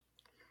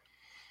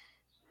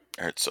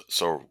All right,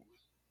 so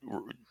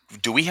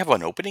do we have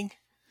an opening?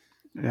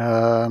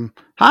 Hi,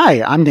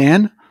 I'm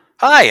Dan,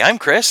 Hi, I'm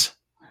Chris,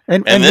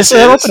 and and this this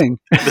is our is opening.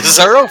 this is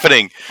our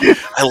opening.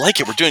 I like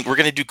it. We're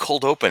going to do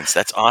cold opens.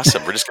 That's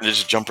awesome. We're just going to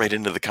just jump right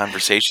into the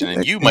conversation.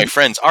 And you, my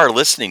friends, are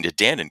listening to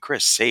Dan and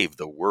Chris Save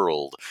the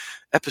World,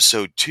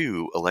 Episode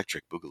 2,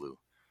 Electric Boogaloo.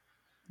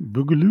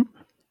 Boogaloo,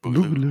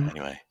 Boogaloo. boogaloo.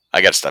 Anyway,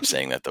 I got to stop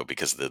saying that though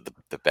because the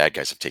bad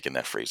guys have taken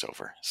that phrase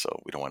over. So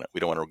we don't want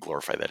to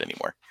glorify that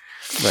anymore.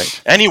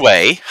 Right.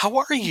 Anyway, how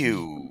are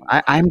you?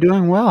 I'm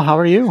doing well. How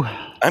are you?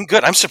 I'm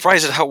good. I'm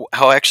surprised at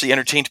how actually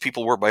entertained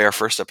people were by our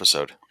first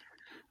episode.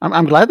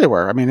 I'm glad they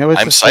were. I mean,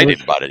 I'm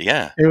excited about it.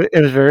 Yeah. it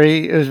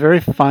was very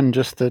fun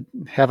just to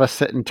have us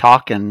sit and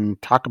talk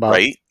about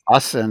Right.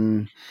 us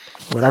and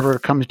whatever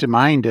comes to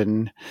mind.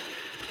 And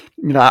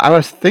I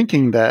was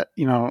thinking that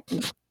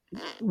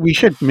we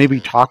should maybe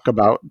talk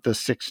about the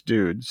six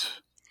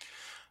dudes,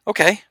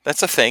 Okay,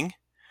 that's a thing.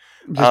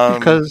 just Um,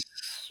 because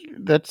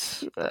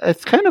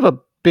it's kind of a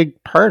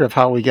big part of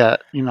how we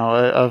got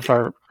of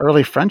our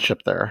early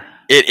friendship there.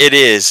 it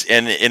is,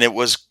 and it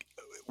was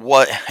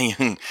what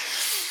I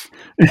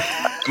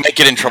might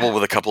get in trouble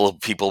with a couple of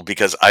people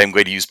because I'm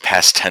going to use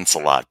past tense a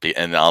lot,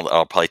 and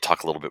I'll probably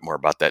talk a little bit more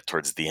about that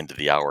towards the end of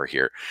the hour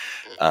here.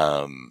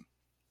 Um,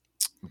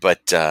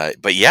 but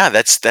yeah,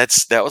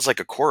 that was like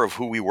a core of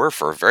who we were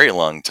for a very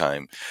long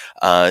time.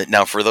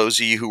 Now, for those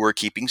of you who are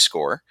keeping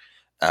score.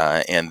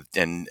 And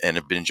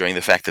have been enjoying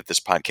the fact that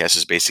this podcast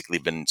has basically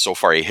been so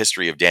far a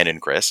history of Dan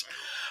and Chris.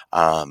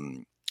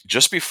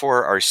 Just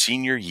before our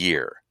senior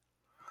year,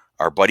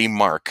 our buddy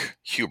Mark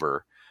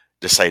Huber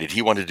decided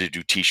he wanted to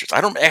do T-shirts.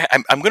 I'm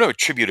going to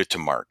attribute it to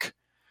Mark,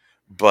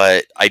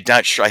 but I'm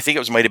not sure. I think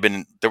might have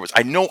been there was.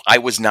 I know I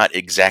was not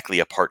exactly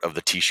a part of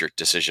the T-shirt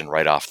decision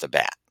right off the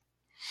bat.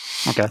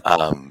 Okay.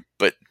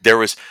 But there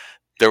was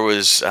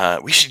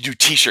we should do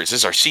T-shirts.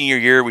 This is our senior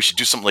year. We should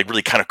do something like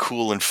really kind of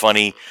cool and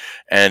funny.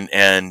 And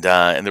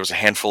there was a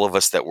handful of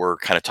us that were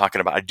kind of talking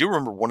about. I do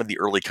remember one of the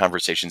early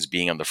conversations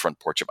being on the front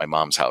porch at my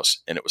mom's house,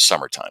 and it was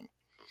summertime.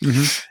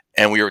 Mm-hmm.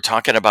 And we were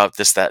talking about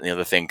this, that, and the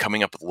other thing,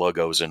 coming up with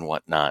logos and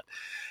whatnot.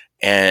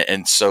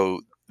 And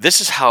so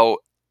this is how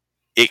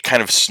it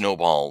kind of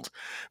snowballed,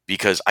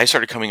 because I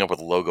started coming up with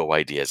logo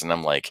ideas, and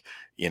I'm like,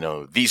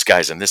 these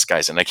guys and this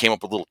guys, and I came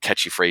up with little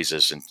catchy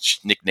phrases and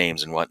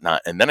nicknames and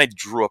whatnot. And then I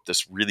drew up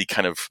this really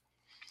kind of,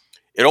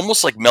 it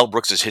almost like Mel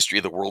Brooks's History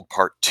of the World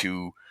Part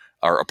 2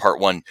 or Part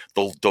 1,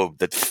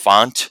 the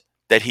font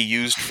that he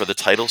used for the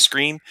title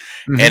screen,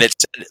 Mm-hmm. and it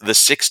said the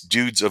Six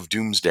Dudes of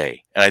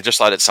Doomsday. And I just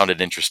thought it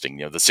sounded interesting,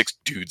 the Six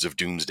Dudes of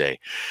Doomsday.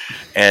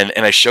 And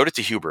I showed it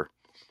to Huber,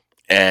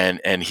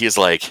 and he's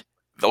like,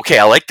 okay,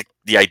 I like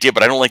the idea,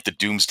 but I don't like the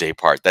Doomsday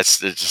part.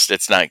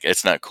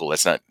 It's not cool.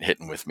 That's not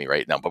hitting with me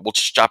right now. But we'll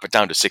just chop it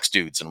down to six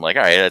dudes. And I'm like,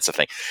 all right, that's a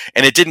thing.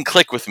 And it didn't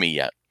click with me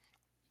yet.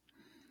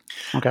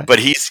 Okay. But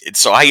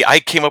so I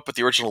came up with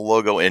the original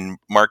logo, and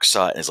Mark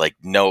saw it and is like,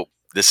 no,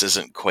 this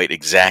isn't quite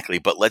exactly,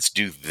 but let's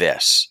do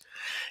this.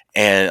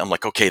 And I'm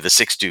like, okay, the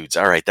six dudes.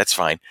 All right, that's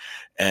fine.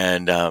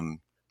 And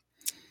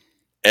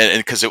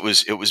because it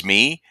was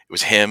me, it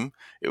was him,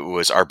 it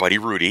was our buddy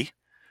Rudy,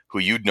 who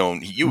you'd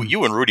known.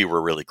 You and Rudy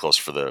were really close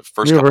for the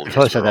first we were couple of really years.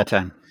 close at that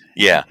time.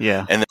 Yeah.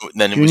 Yeah. And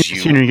then it was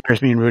you. Senior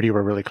years, me and Rudy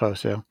were really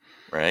close, yeah.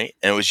 Right.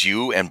 And it was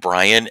you and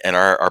Brian and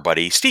our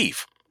buddy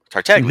Steve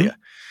Tartaglia.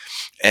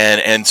 Mm-hmm.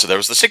 And so there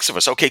was the six of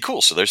us. Okay,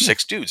 cool. So there's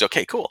six dudes.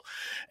 Okay, cool.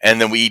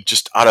 And then we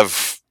just, out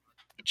of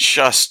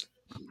just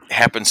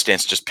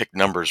happenstance, just picked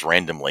numbers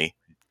randomly.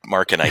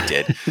 Mark and I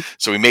did.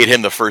 So we made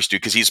him the first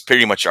dude, because he's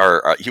pretty much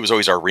he was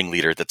always our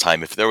ringleader at the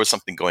time. If there was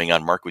something going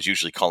on, Mark was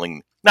usually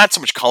not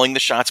so much calling the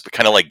shots, but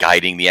kind of like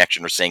guiding the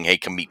action, or saying, hey,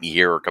 come meet me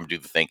here, or come do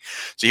the thing.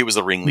 So he was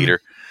the ringleader.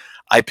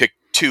 Mm-hmm. I picked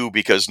 2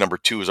 because number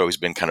 2 has always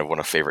been kind of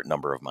a favorite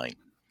number of mine.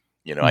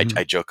 Mm-hmm.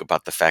 I joke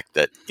about the fact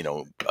that,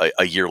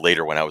 a year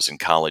later when I was in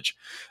college,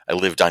 I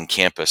lived on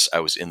campus.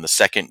 I was in the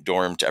second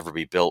dorm to ever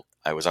be built.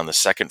 I was on the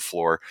second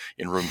floor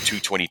in room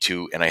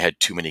 222, and I had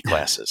too many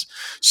classes.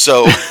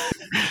 So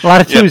a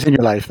lot of twos in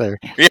your life there.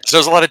 Yeah, so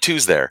there's a lot of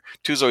 2s there.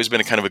 2's always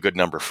been a kind of a good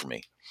number for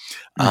me.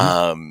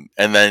 Mm-hmm.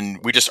 And then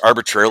we just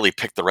arbitrarily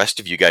picked the rest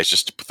of you guys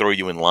just to throw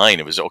you in line.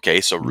 It was okay.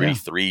 So Rudy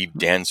 3,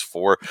 Dan's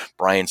 4,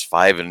 Brian's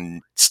 5,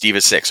 and Steve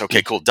is 6.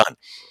 Okay, cool, done.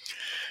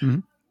 Mm-hmm.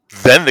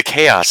 Then the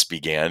chaos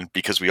began,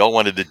 because we all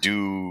wanted to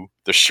do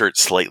the shirt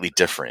slightly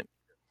different.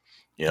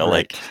 Right.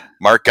 Like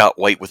Mark got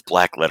white with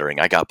black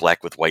lettering. I got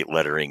black with white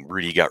lettering.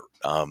 Rudy got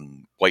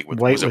white with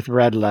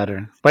red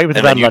lettering. White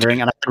with red lettering,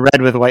 and I got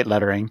red with white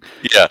lettering.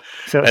 Yeah.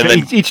 So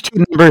then, each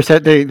two numbers,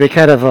 they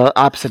kind of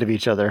opposite of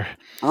each other.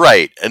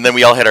 Right. And then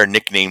we all had our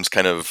nicknames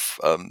kind of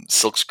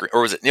silk screen,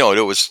 or was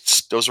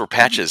it? Those were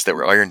patches that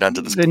were ironed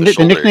onto the shoulder.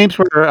 The nicknames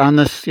were on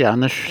this, on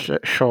the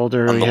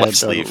shoulder, on the left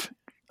sleeve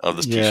of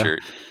this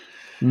T-shirt.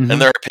 Mm-hmm.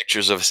 And there are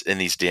pictures of us in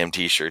these damn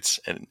T-shirts,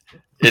 and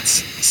it's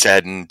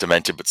sad and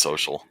demented, but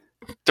social.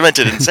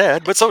 Demented and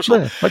sad, but social.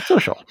 Yeah, but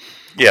social.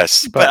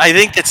 Yes, but I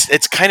think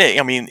it's kind of.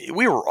 I mean,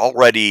 we were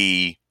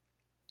already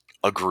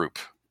a group.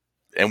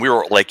 And we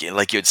were like you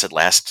had said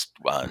last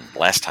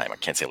time. I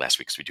can't say last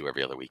week because we do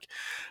every other week.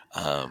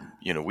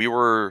 We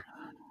were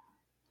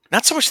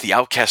not so much the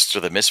outcasts or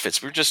the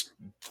misfits. We were just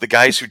the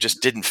guys who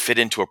just didn't fit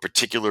into a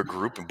particular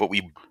group, but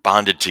we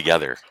bonded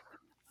together.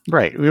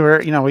 Right. We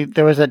were,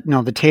 there was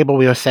the table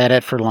we sat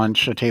at for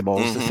lunch, the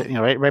tables, Mm-hmm.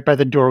 right by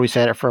the door we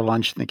sat at for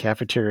lunch in the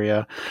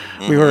cafeteria.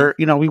 We Mm-hmm. were,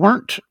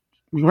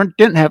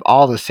 didn't have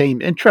all the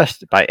same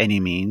interests by any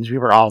means. We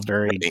were all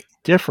very Right.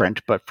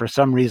 different, but for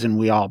some reason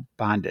we all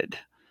bonded.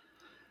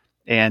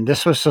 And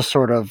this was just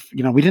sort of,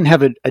 we didn't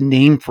have a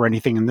name for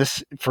anything.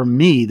 And for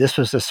me, this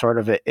was just sort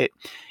of it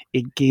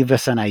gave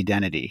us an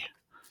identity.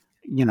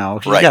 You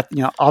Right. got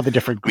all the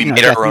different, We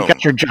made our you own.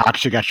 got your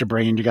jocks, you got your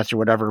brain, you got your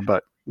whatever,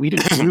 but we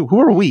didn't. Who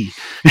are we?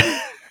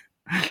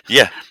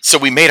 Yeah. So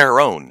we made our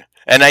own.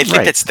 And I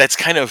think Right. that's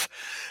kind of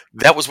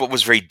that was what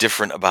was very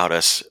different about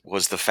us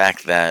was the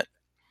fact that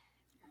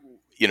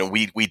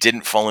we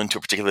didn't fall into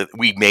a particular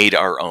we made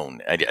our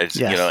own.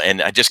 Yes.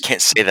 And I just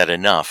can't say that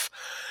enough.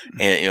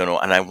 And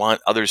and I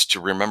want others to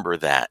remember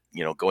that,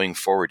 going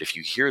forward, if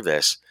you hear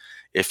this,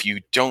 if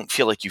you don't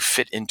feel like you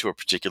fit into a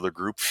particular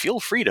group, feel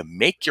free to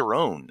make your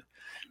own.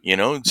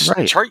 Just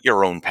Right. chart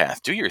your own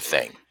path, do your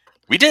thing.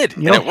 We did,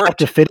 You and it don't have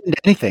to worked. fit into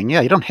anything.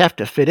 Yeah, you don't have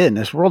to fit in.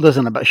 This world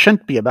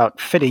shouldn't be about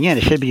fitting in.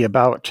 It should be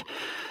about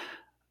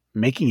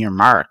making your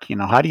mark.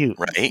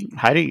 Right.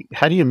 How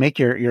do you make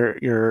your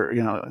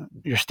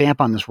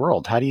stamp on this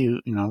world? How do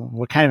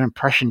what kind of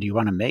impression do you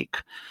want to make?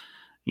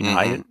 You know, Mm-hmm.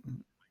 I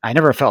I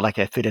never felt like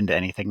I fit into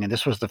anything, and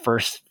this was the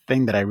first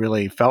thing that I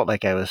really felt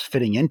like I was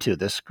fitting into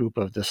this group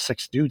of the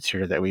six dudes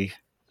here that you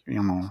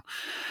know,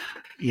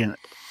 you know,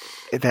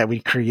 that we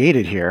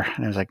created here.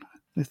 And I was like,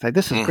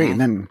 this is great. Mm-hmm. And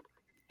then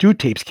Dude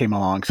Tapes came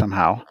along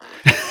somehow.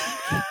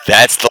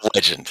 That's the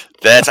legend.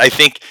 That's I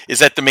think is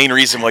that the main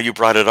reason why you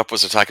brought it up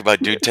was to talk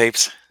about dude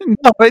tapes?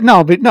 No.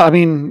 I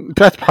mean,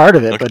 that's part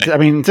of it. But Okay. I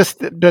mean, just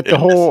the It is.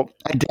 whole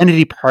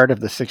identity part of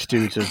the Six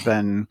Dudes has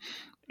been,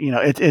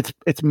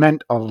 it's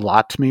meant a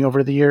lot to me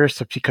over the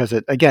years because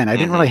again, I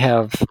didn't Mm-hmm. really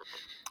have.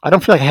 I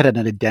don't feel like I had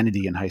an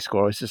identity in high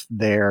school. I was just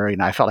there.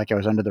 I felt like I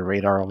was under the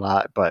radar a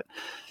lot, but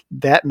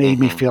that made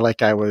me Mm-hmm. feel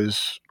like I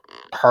was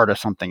part of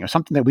something or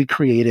something that we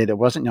created. It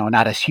wasn't,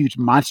 not a huge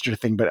monster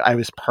thing, but I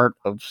was part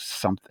of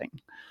something,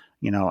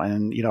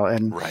 and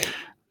Right.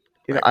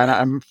 Right, and right.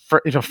 I'm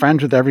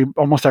friends with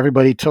almost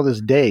everybody till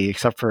this day,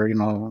 except for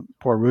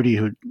poor Rudy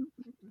who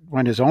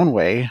went his own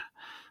way,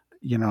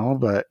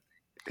 but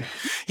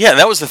Yeah, and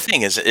that was the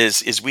thing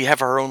is we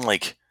have our own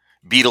like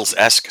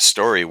Beatles-esque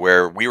story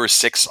where we were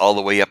six all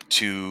the way up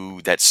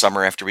to that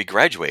summer after we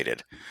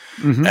graduated.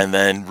 hmm And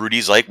then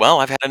Rudy's like, "Well,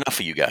 I've had enough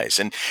of you guys."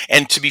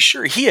 And to be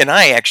sure, he and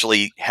I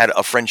actually had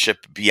a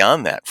friendship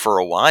beyond that for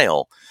a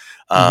while.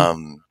 hmm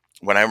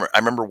I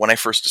remember when I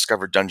first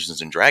discovered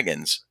Dungeons and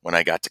Dragons when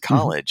I got to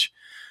hmm college.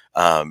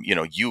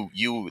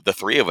 The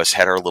three of us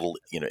had our little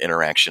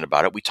interaction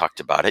about it. We talked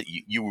about it.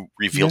 You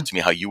yeah, revealed to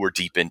me how you were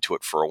deep into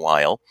it for a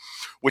while,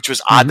 which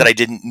was odd hmm that I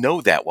didn't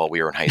know that while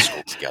we were in high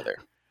school together.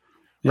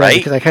 yeah, Right?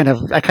 because I kind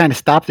of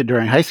stopped it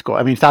during high school.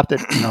 I mean, stopped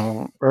it,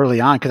 early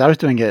on because I was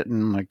doing it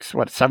in like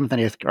what seventh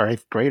and eighth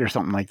grade or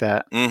something like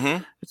that.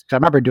 Mm-hmm. 'Cause I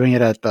remember doing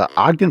it at the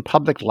Ogden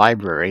Public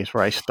Library is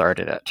where I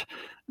started it.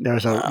 There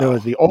was Wow.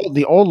 the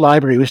old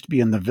library used to be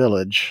in the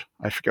village.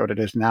 I forget what it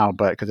is now,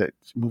 but because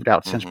it's moved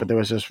out since. Mm-hmm. But there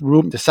was this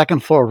room, the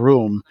second floor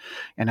room,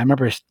 and I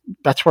remember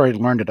that's where I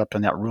learned it up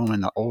in that room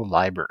in the old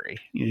library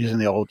using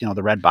the old,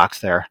 the red box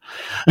there.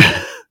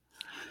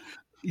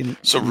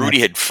 So And Rudy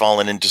that's had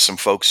fallen into some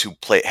folks who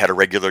had a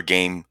regular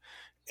game,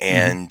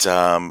 mhm. and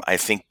I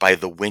think by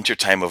the winter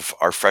time of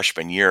our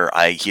freshman year,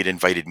 he had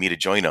invited me to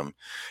join him,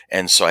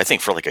 and so I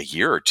think for like a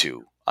year or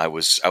two, I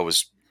was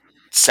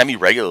semi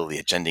regularly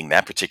attending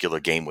that particular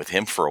game with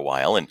him for a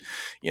while, and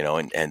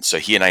so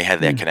he and I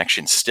had that Yeah.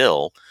 connection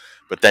still,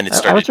 but then it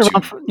I was started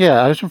around to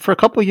for a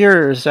couple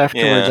years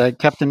afterwards. yeah. I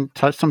kept in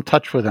some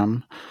touch with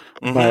him,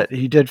 Hmm. but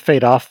he did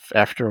fade off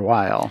after a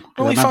while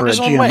because Well, I he found remember at his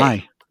own way.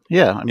 GMI.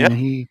 Yeah, I Yeah. mean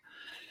he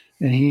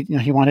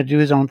wanted to do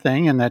his own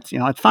thing, and that's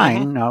it's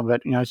fine, Hmm.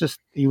 but it's just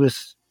he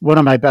was one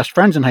of my best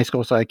friends in high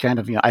school, so I kind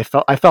of I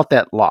felt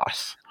that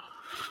loss,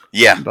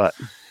 Yeah. but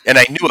And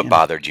I knew it yeah,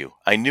 bothered you.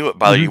 I knew it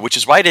bothered hmm you, which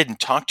is why I didn't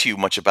talk to you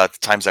much about the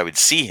times I would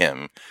see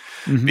him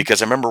hmm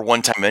because I remember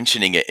one time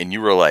mentioning it and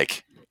you were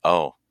like,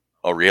 "Oh,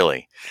 oh,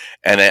 really?"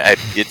 And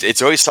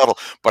it's always subtle,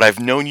 but I've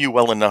known you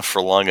well enough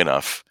for long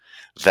enough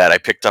that I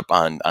picked up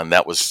on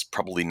that was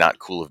probably not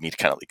cool of me to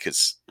kind of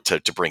because to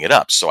bring it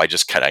up. So I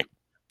just kind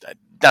of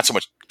not so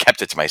much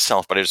kept it to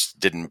myself, but I just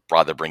didn't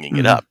bother bringing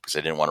it hmm up because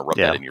I didn't want to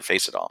rub that yeah, in your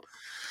face at all.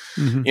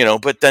 hmm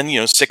But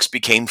then six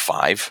became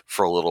five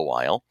for a little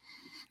while.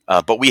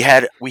 But we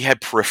had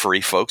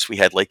periphery folks. We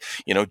had like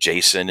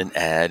Jason and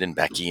Ed and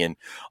Becky and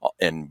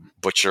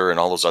Butcher and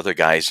all those other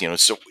guys.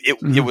 So it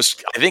hmm was.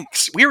 I think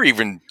we were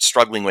even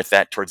struggling with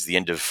that towards the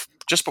end of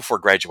just before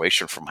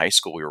graduation from high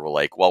school. We were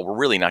like, well, we're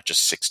really not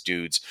just six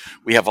dudes.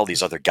 We have all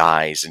these other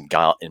guys and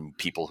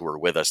people who are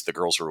with us, the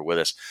girls who are with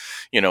us.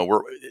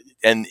 We're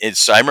and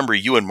it's. I remember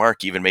you and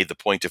Mark even made the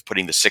point of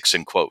putting the six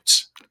in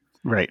quotes,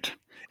 right,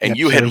 and yep.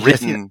 you So had he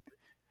just written.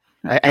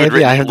 You had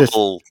Yeah, I written a have this.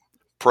 little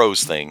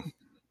prose thing.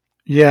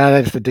 Yeah, I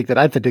have to dig that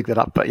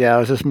up. But yeah, it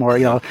was just more,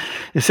 Hmm.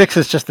 the six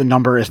is just the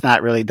number. It's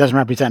not really, it doesn't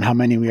represent how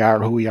many we are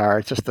or who we are.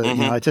 It's just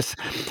Hmm.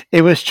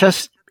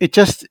 it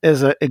just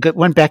as it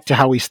went back to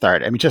how we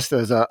started. I mean, just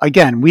as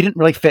again, we didn't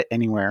really fit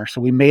anywhere.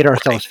 So we made Right.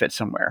 ourselves fit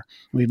somewhere.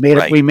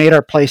 Right. We made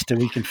our place that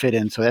we can fit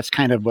in. So that's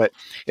kind of what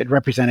it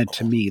represented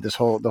to me, the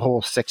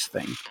whole six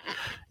thing,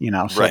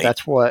 so Right.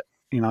 that's what,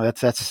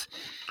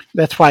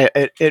 that's why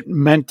it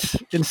meant,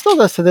 and still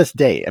does to this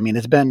day. I mean,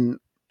 it's been,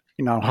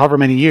 however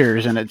many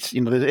years, and it's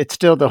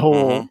still the Hmm.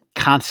 whole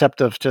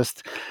concept of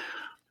just,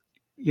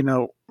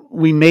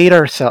 we made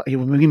ourselves,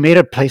 we made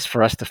a place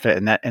for us to fit,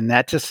 and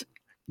that just,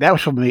 that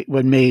was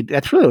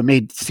that's really what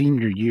made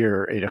senior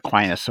year at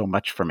Aquinas so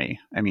much for me.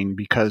 I mean,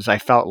 because I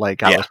felt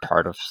like I Yeah. was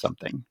part of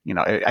something.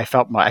 I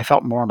felt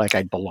more like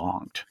I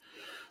belonged.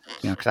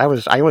 Because I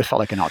always felt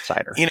like an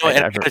outsider.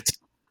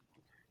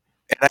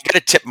 And I got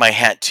to tip my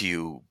hat to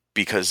you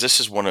because this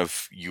is one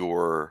of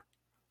your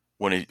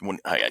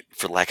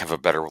for lack of a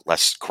better,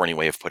 less corny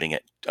way of putting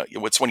it,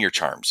 what's one of your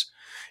charms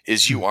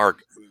is you are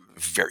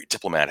very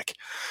diplomatic,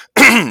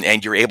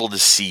 and you're able to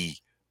see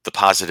the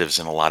positives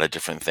in a lot of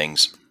different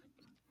things.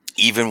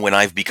 Even when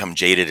I've become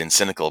jaded and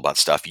cynical about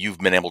stuff, you've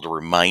been able to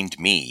remind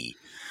me,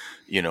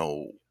 you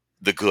know,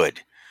 the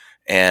good.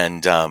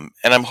 And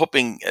I'm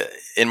hoping,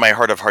 in my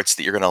heart of hearts,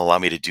 that you're going to allow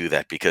me to do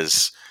that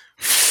because,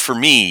 for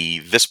me,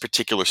 this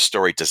particular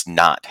story does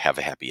not have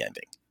a happy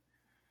ending.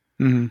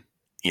 Mm-hmm.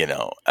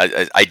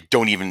 I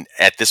don't even,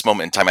 at this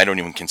moment in time, I don't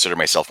even consider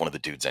myself one of the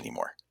dudes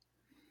anymore.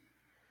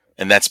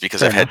 And that's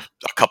because Fair enough. I've had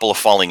a couple of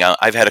falling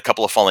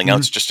Mm-hmm.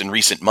 outs just in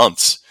recent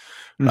months,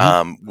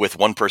 Mm-hmm. with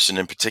one person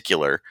in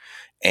particular.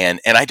 And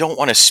I don't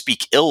want to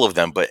speak ill of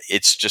them, but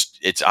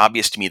it's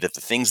obvious to me that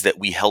the things that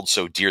we held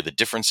so dear, the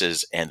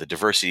differences and the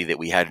diversity that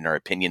we had in our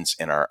opinions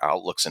and our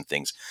outlooks and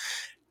things,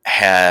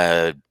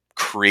 had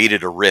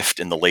created a rift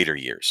in the later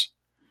years.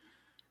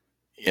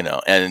 And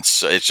it's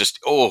just,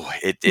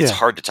 it's Yeah.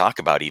 hard to talk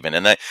about even.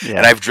 And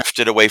Yeah. I've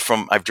drifted away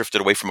from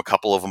a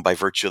couple of them by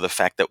virtue of the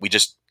fact that we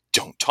just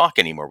don't talk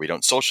anymore. We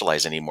don't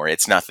socialize anymore.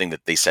 It's nothing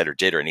that they said or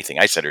did or anything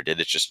I said or did.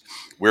 It's just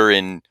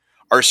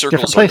our Different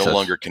circles are no places.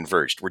 longer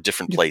converged. We're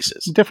different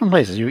places. Different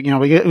places.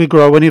 We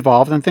grow and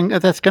evolve, and think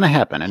that's going to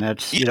happen, and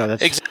that's Yeah,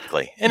 that's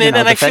exactly. And the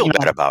I fact. feel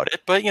bad about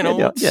it, but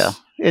Yeah,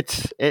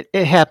 it's.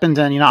 it happens,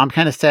 and I'm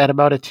kind of sad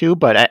about it too.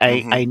 But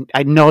Hmm.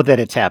 I know that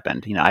it's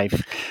happened.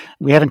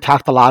 We haven't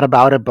talked a lot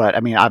about it, but I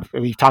mean,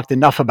 we've talked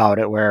enough about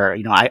it where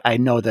I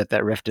know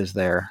that rift is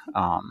there.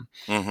 Hmm.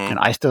 And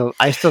I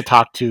still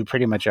talk to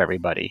pretty much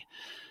everybody.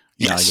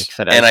 Like I Yes,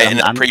 said, and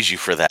I I'm. praise you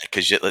for that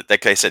because,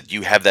 like I said,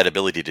 you have that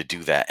ability to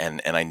do that,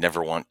 and I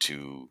never want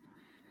to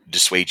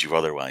dissuade you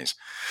otherwise.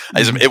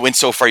 Mhm, It went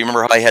so far. You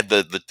remember how I had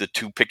the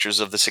two pictures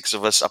of the six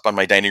of us up on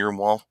my dining room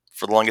wall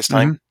for the longest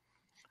time? mhm,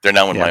 They're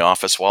now in yeah. my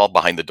office wall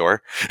behind the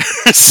door.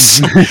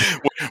 So Mhm,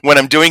 when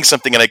I'm doing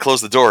something and I close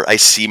the door, I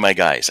see my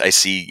guys. I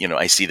see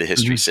the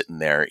history mhm, sitting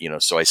there.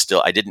 So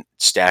I didn't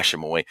stash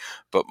them away,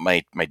 but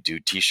my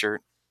dude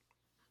T-shirt,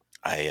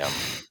 I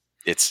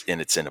it's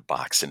in a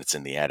box and it's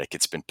in the attic.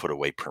 It's been put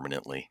away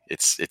permanently.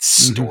 It's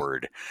mhm,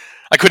 stored.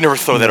 I could never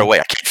throw that yeah. away.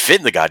 I can't fit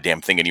in the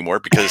goddamn thing anymore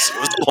because it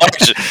was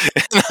large,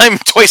 and I'm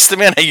twice the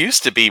man I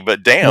used to be.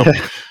 But damn,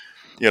 Yeah.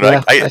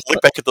 Yeah. I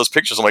look back at those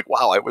pictures. I'm like,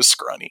 wow, I was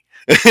scrawny.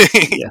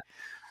 Yeah.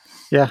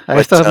 Yeah, I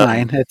But still have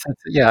mine.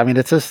 Yeah, I mean,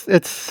 it's just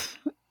it's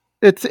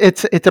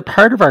a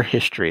part of our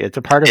history. It's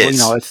a part of, it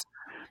is.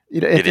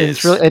 It it's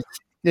is. really,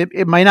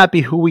 it might not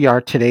be who we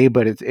are today,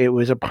 but it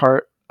was a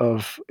part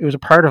of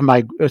my,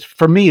 it was,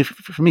 for me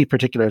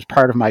particular, it's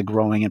part of my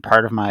growing and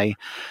part of my,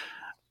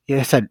 yeah,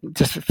 I said,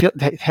 just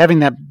having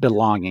that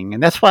belonging.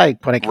 And that's why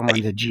when I come Right.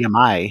 into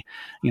GMI,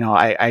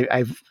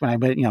 when I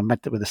went,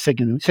 met with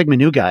the Sigma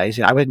Nu guys,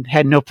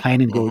 had no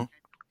planning to Hmm.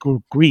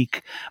 go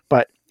Greek,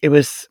 but it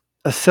was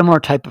a similar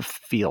type of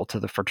feel to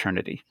the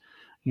fraternity.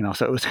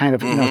 So it was kind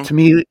of, Hmm. to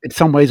me, in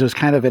some ways, it was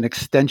kind of an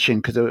extension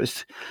because it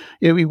was,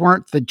 we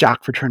weren't the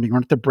jock fraternity, we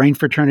weren't the brain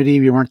fraternity,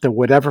 we weren't the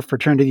whatever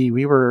fraternity.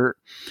 We were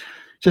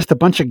just a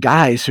bunch of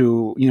guys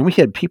who, we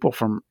had people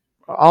from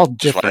all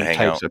Just want to different hang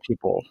out. types of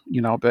people,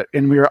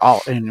 and we were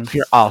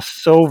all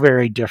so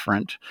very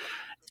different.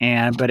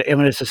 But it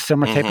was a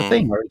similar type of Hmm.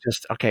 thing where we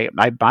just, okay,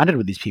 I bonded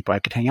with these people. I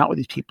could hang out with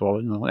these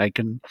people, I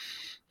can,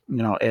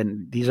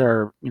 and these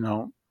are,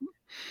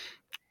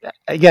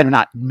 again, we're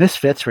not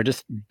misfits. We're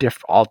just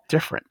all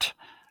different.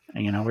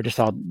 We're just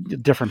all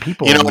different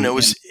people. And And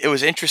it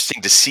was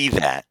interesting to see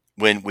that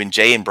when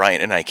Jay and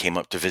Brian and I came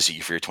up to visit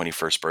you for your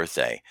 21st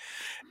birthday.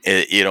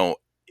 It, you know,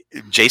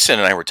 Jason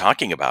and I were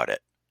talking about it.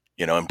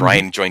 And mhm,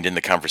 Brian joined in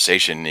the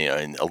conversation,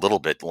 in a little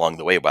bit along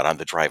the way, about on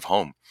the drive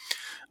home.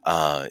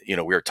 We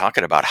were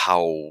talking about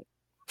how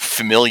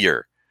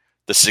familiar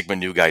the Sigma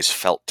Nu guys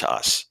felt to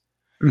us.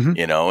 mhm,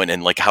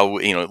 And like how,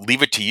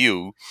 leave it to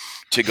you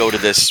to go to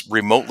this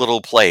remote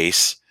little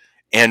place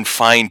and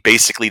find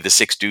basically the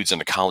six dudes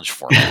in a college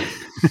format.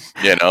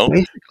 You know,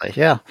 Basically,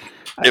 yeah.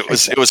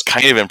 it was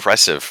kind of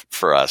impressive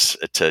for us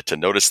to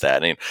notice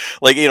that. I mean,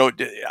 like,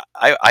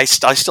 I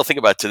still think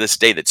about it to this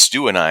day that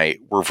Stu and I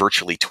were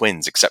virtually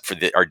twins, except for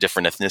our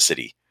different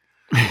ethnicity.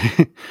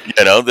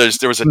 You know, there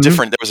was a Mhm.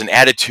 different, there was an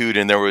attitude,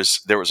 and there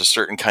was a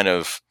certain kind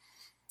of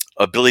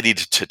ability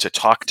to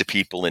talk to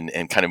people and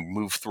kind of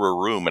move through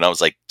a room. And I was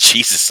like,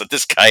 Jesus,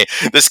 this guy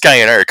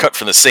and I are cut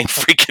from the same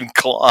freaking Uh,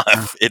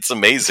 cloth. It's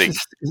amazing.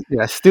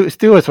 yeah,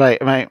 Stu was my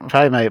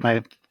probably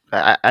my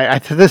I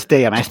to this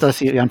day, I mean, I still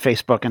see it on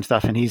Facebook and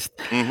stuff, and he's,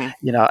 Hmm.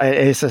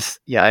 it's just,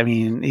 yeah, I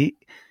mean,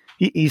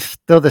 he's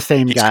still the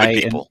same He's good guy,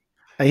 and people.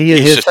 he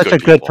He's is just such good a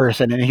good people.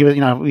 person, and he was,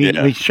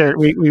 Yeah. we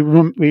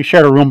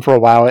shared a room for a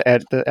while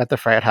at the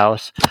frat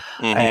house,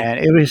 Hmm. and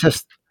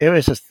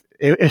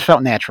it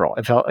felt natural.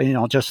 It felt,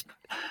 just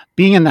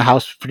being in the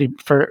house for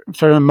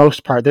the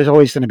most part. There's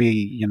always going to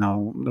be,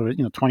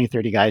 20,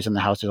 30 guys in the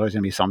house. There's always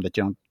going to be some that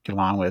you don't get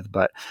along with,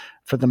 but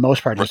for the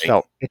most part,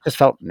 Right. it just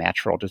felt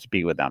natural just to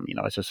be with them.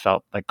 It just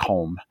felt like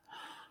home.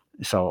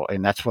 So,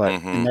 and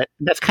Hmm.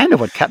 that's kind of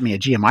what kept me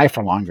at GMI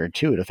for longer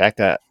too. The fact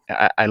that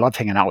I loved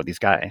hanging out with these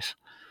guys,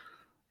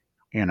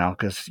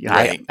 because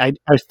Right.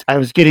 I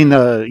was getting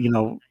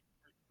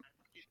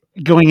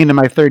going into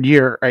my third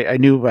year. I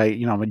knew my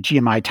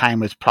GMI time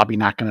was probably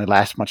not going to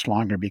last much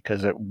longer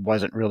because it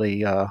wasn't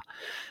really,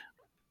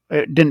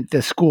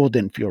 the school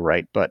didn't feel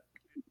right, but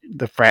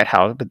the frat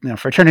house, but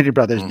fraternity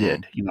brothers Hmm.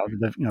 did,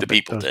 The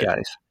people those did.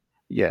 guys.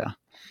 Yeah.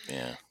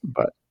 Yeah.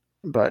 But,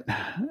 but,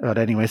 but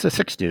anyways, the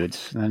six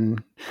dudes.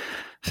 And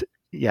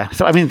yeah.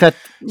 So, I mean, that,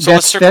 So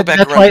let's circle back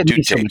that's around why to it Dude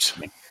means so much Tapes.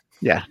 to me.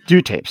 Yeah.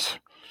 Dude tapes.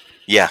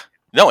 Yeah.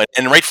 No,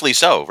 and rightfully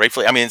so.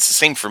 Rightfully, I mean, it's the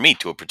same for me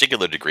to a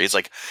particular degree. It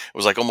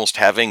was like almost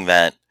having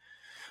that.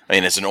 I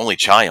mean, as an only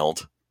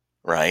child,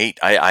 right?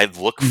 I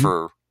look Hmm.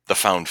 for the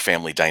found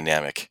family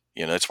dynamic.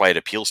 That's why it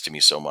appeals to me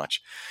so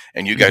much.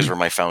 And you guys Hmm. were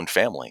my found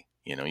family.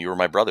 You were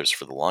my brothers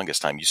for the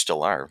longest time. You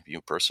still are,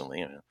 you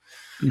personally.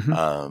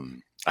 Hmm.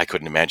 I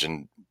couldn't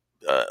imagine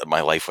my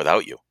life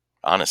without you,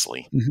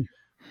 honestly. Hmm.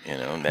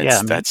 And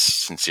Yeah. that's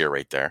I mean, sincere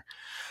right there.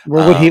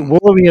 where Um,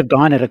 would we have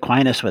gone at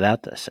Aquinas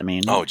without this? I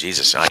mean, oh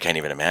Jesus, I can't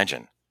even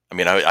imagine. I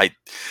mean,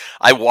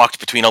 I walked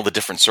between all the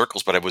different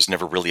circles, but I was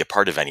never really a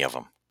part of any of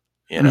them.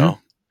 You mhm. know,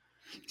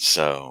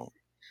 so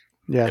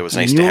it Yeah. was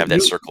I mean, nice to have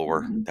that circle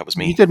where that was you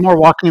me. did more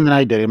walking than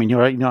I did. I mean,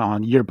 you're,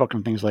 on yearbook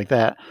and things like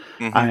that.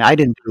 I Hmm. mean, I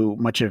didn't do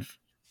much of,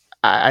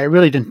 I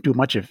really didn't do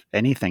much of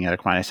anything at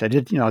Aquinas. I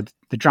did,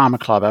 the drama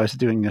club. I was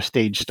doing the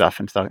stage stuff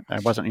and stuff. I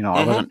wasn't,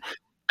 Hmm.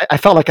 I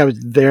felt like I was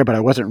there, but I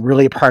wasn't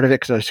really a part of it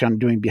because I was kind of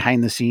doing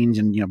behind the scenes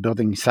and,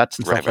 building sets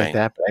and Right, stuff like right.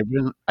 that.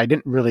 But I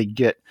didn't really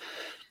get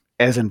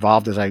as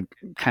involved as I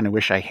kind of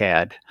wish I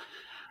had.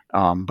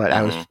 But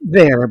I was Hmm.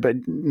 there, but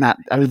not,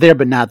 I was there,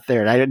 but not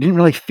there. I didn't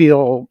really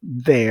feel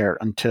there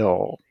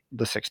until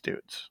the six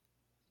dudes.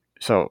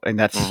 So, and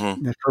that's,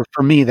 Hmm.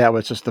 for me, that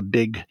was just a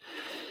big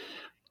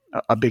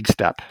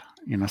step,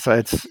 so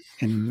it's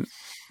in,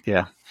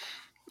 yeah.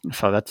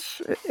 So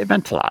it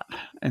meant a lot.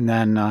 And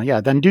then,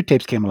 yeah, then Dude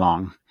Tapes came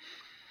along.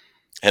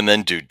 And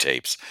then Dude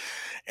Tapes,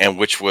 and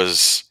which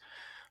was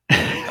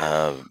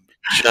uh,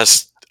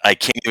 just I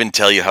can't even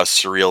tell you how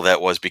surreal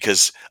that was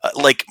because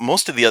like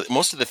most of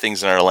the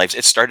things in our lives,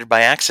 it started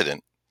by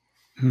accident.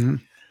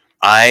 Mhm.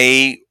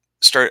 I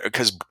started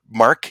because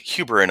Mark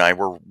Huber and I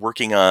were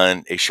working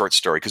on a short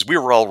story because we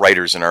were all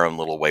writers in our own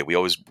little way. We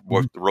always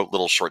Mhm. wrote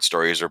little short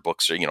stories or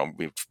books or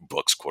we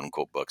books, quote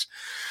unquote books,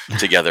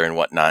 together and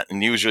whatnot.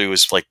 And usually it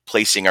was like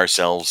placing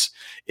ourselves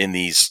in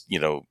these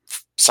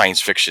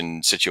science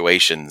fiction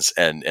situations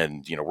and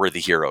we're the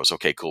heroes.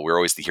 Okay, cool. We're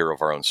always the hero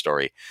of our own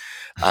story.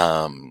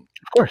 Um,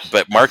 Of course.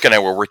 but Mark and I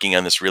were working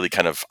on this really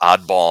kind of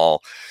oddball.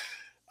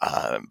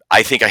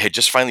 I think I had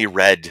just finally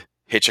read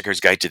Hitchhiker's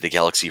Guide to the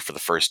Galaxy for the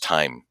first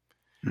time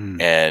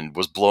Mm. and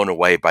was blown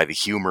away by the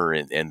humor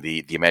and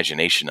the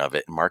imagination of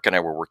it. And Mark and I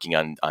were working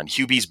on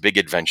Hubie's Big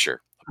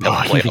Adventure, a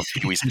Oh, play you of see,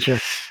 Pee Wee's, sure.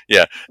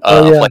 yeah,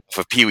 Oh, a yeah. play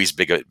of Pee Wee's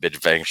Big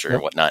Adventure and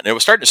Yep. whatnot. And it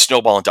was starting to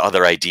snowball into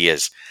other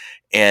ideas.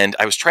 And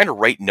I was trying to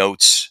write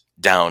notes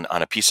down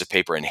on a piece of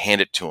paper and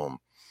hand it to him,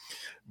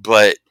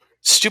 but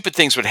stupid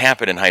things would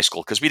happen in high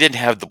school because we didn't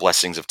have the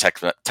blessings of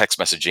text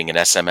messaging and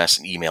SMS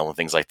and email and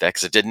things like that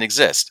because it didn't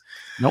exist.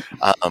 Nope.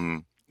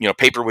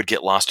 Paper would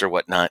get lost or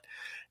whatnot.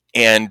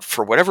 And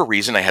for whatever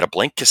reason, I had a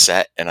blank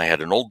cassette and I had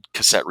an old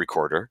cassette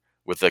recorder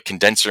with a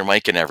condenser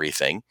mic and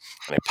everything.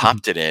 And I Mhm.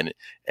 popped it in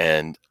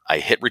and I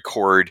hit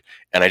record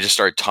and I just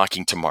started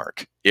talking to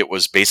Mark. It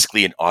was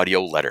basically an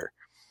audio letter.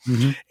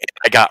 Mhm.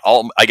 I got,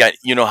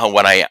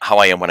 how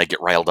I am when I get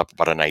riled up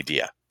about an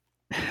idea,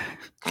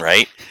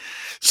 right?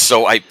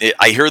 So I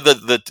hear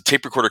the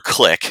tape recorder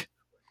click.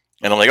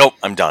 And I'm like, oh,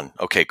 I'm done.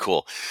 Okay,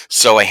 cool.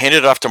 So I handed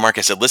it off to Mark.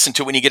 I said, listen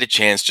to it when you get a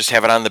chance. Just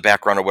have it on the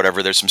background or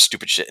whatever. There's some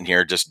stupid shit in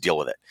here. Just deal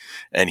with it.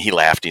 And he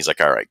laughed. He's like,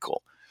 all right,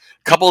 cool.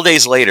 A couple of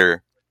days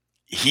later,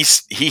 he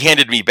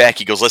handed me back.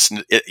 He goes,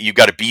 listen, you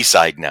got a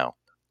B-side now.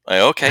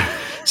 Okay.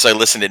 So I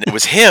listened, and it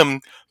was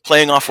him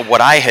playing off of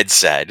what I had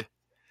said.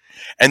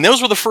 And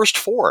those were the first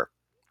four.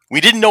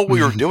 We didn't know what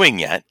we were doing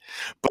yet,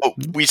 but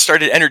we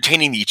started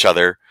entertaining each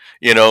other.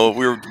 We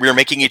were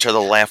making each other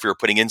laugh. We were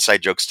putting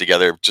inside jokes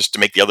together just to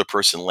make the other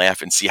person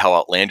laugh and see how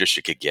outlandish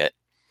it could get.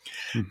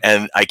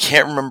 And I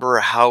can't remember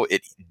how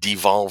it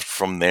devolved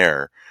from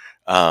there.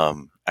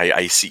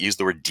 I use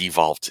the word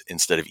devolved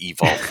instead of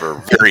evolved for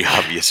a very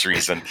obvious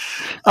reason.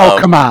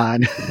 Come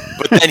on.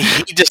 But then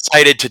he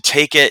decided to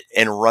take it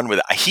and run with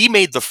it. He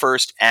made the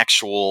first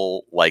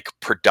actual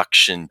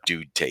production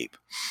dude tape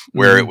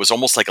where it was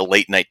almost like a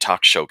late night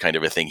talk show kind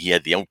of a thing. He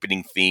had the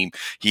opening theme,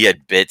 he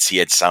had bits, he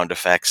had sound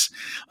effects,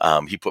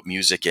 he put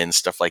music in,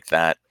 stuff like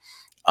that.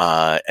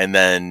 And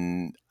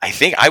then I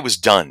think I was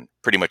done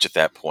pretty much at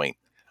that point.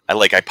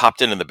 I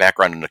popped in the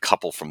background in a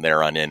couple from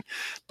there on in,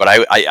 but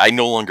I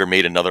no longer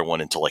made another one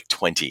until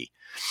 20.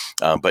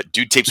 But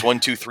Dude Tapes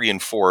 1, 2, 3,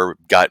 and 4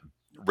 got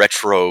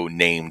retro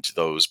named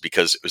those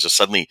because it was just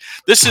suddenly,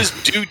 this is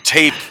Dude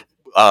Tape.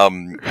 I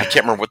can't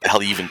remember what the hell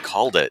he even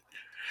called it,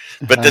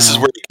 but this is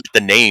where he got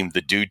the name,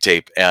 the Dude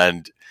Tape,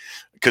 and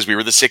because we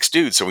were the 6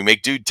 dudes, so we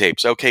make Dude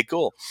Tapes. Okay,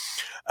 cool.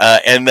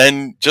 And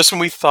then just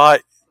when we thought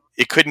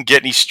it couldn't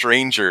get any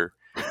stranger,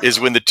 is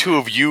when the two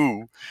of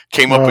you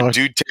came up with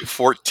Dude Tape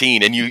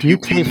 14, and you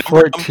Dude Tape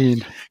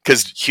 14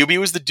 because Hubie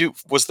was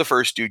the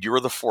first dude, you were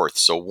the fourth,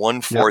 so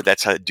 1-4. Yep.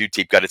 That's how Dude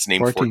Tape got its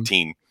name,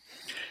 14.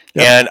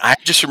 Yep. And I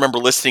just remember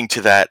listening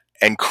to that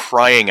and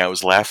crying. I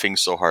was laughing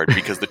so hard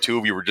because the two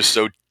of you were just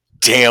so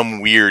damn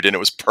weird, and it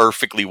was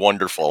perfectly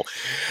wonderful.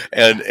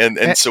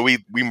 And so we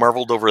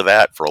marveled over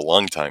that for a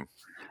long time.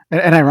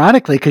 And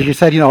ironically, because you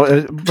said,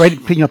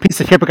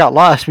 pieces of paper got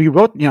lost. We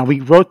wrote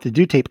the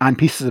Dude Tape on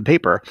pieces of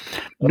paper,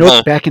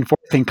 notes back and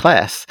forth in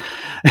class.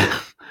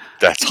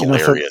 That's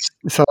hilarious.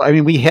 So I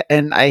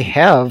mean, I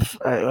have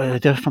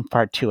from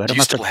part 2. Do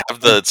you still have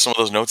some of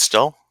those notes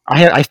still?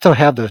 I still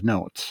have those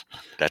notes.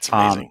 That's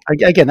amazing.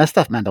 Again, that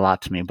stuff meant a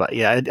lot to me. But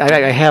yeah,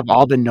 I have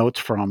all the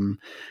notes from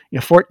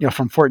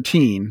from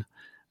 14.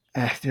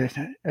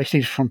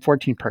 Actually, from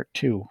 14 part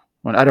 2.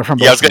 Well, I don't from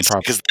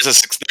because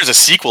there's a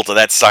sequel to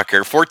that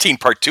sucker. 14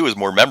 part 2 is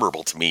more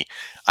memorable to me.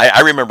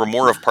 I remember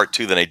more of part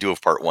 2 than I do of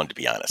part 1, to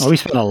be honest. Well, we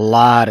spent a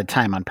lot of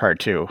time on part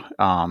 2. Yes,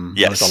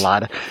 there was a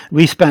lot.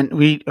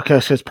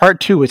 Because part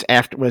 2 was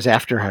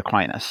after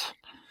Aquinas.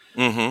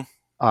 Mm-hmm.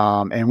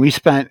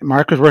 And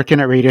Mark was working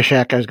at Radio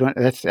Shack. I was going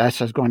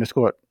to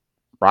school at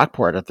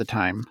Rockport at the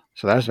time,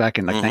 so that was back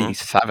in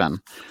 97.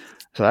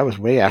 So that was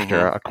way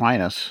after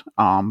Aquinas.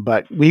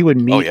 But we would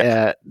meet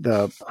at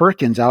the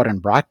Perkins out in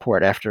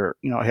Brockport after,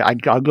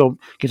 I'll go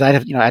because I'd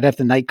have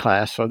the night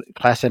class. So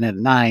class ended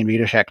at 9,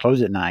 Radio Shack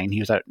closed at 9. He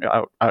was out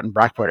in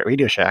Brockport at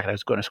Radio Shack. I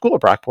was going to school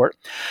at Brockport.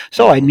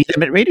 So I'd meet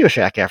him at Radio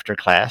Shack after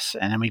class,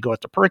 and then we go at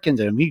the Perkins,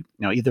 and we,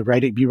 either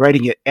be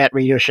writing it at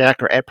Radio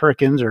Shack or at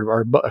Perkins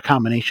or a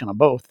combination of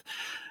both.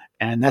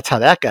 And that's how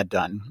that got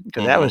done,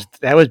 because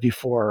that was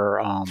before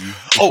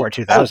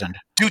 2000.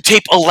 Dude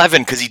Tape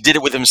 11, because he did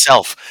it with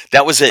himself.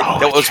 That was it.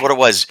 That was what it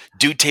was.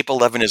 Dude Tape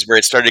 11 is where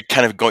it started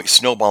kind of going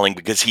snowballing,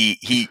 because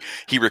he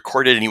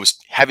recorded and he was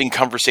having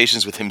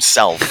conversations with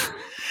himself.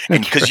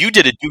 And because you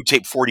did a Dude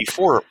Tape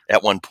 44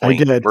 at one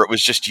point, where it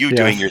was just you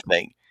doing your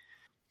thing.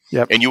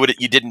 Yep. And you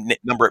didn't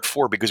number it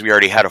 4 because we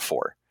already had a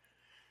 4.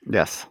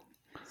 Yes.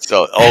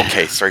 So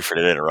sorry for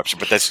that interruption,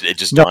 but it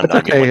just dawned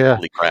on me.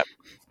 Holy crap.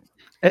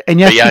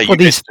 And yes,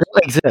 these still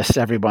exist,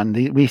 everyone.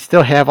 We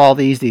still have all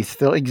these. These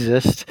still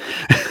exist.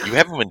 You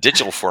have them in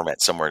digital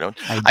format somewhere, don't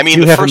you? I mean,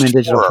 the first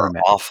 4 are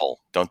awful,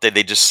 don't they?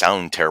 They just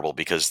sound terrible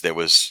because it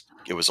was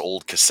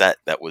old cassette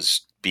that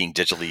was being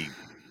digitally...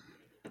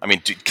 I mean,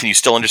 can you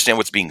still understand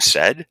what's being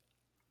said?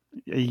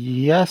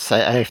 Yes, I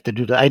have to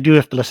do that. I do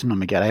have to listen to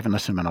them again. I haven't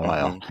listened to them in a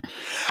while.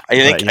 I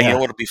think you know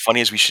what would be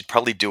funny is we should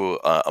probably do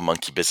a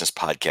Monkey Business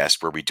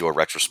podcast where we do a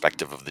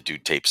retrospective of the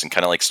Dude Tapes and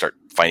kind of start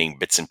finding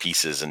bits and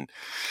pieces, and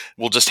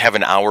we'll just have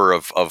an hour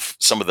of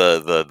some of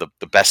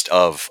the best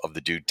of the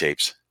Dude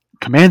Tapes.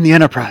 Command the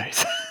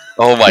Enterprise.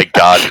 Oh my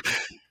God!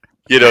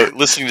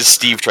 Listening to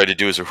Steve try to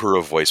do his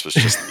Uhura voice was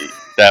just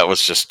that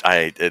was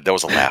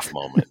a laugh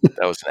moment.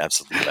 That was an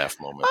absolute laugh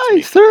moment.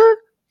 Aye, sir.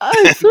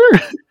 Aye,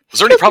 sir. Was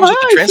there any problems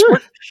with the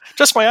transport? Sir.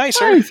 Just my eye,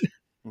 sir.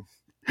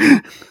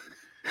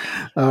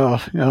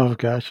 Oh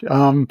gosh.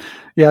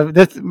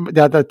 That's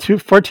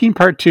the 14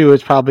 part 2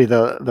 is probably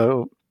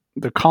the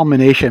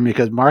culmination,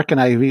 because Mark and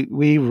I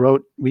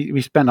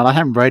we spent a lot of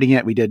time writing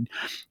it. It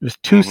was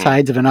 2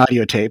 sides of an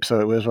audio tape,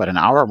 so it was an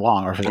hour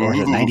long, or was it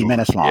 90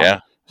 minutes long? Yeah.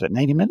 Was it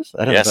 90 minutes?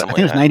 I think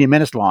it was 90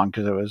 minutes long,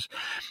 because it was,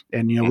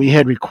 and we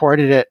had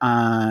recorded it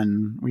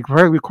on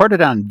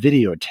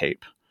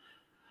videotape.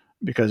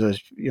 Because it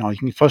was, you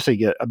can supposed to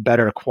get a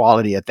better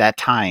quality at that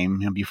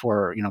time,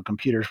 before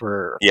computers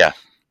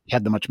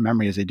had the much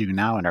memory as they do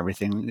now and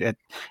everything. And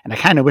I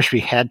kind of wish we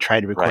had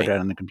tried to record that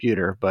on the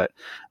computer, but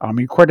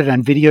we recorded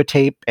on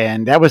videotape,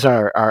 and that was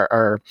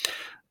our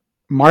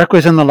Mark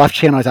was in the left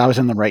channel as I was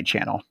in the right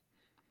channel,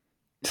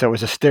 so it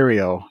was a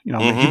stereo.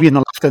 He'd be in the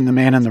left and the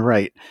man in the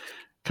right,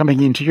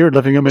 coming into your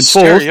living room in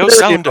stereo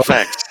sound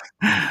effects.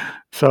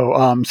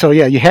 So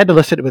yeah, you had to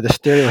listen to it with a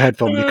stereo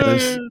headphone,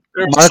 because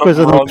Mark was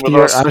in the left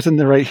here, I was in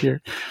the right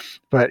here.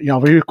 but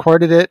we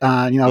recorded it.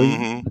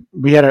 Hmm.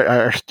 We had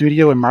our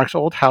studio in Mark's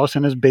old house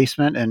in his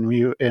basement, and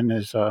we in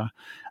his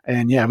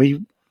and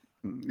we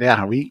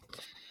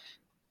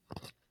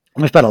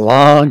spent a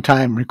long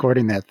time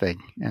recording that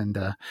thing, and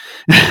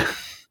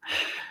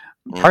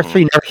part Hmm.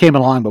 three never came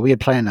along, but we had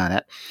planned on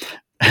it.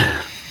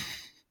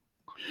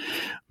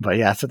 But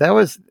yeah, so that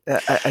was Yeah,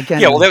 well, again.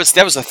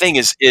 that was the thing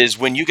is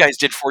when you guys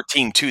did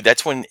 14 too.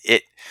 That's when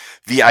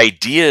the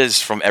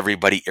ideas from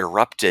everybody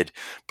erupted,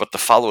 but the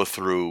follow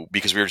through,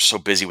 because we were so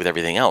busy with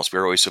everything else. We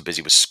were always so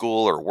busy with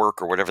school or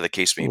work or whatever the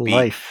case may be.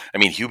 Life. I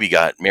mean, Hubie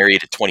got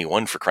married at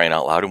 21, for crying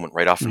out loud, and went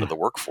right off into Yeah. the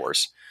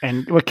workforce.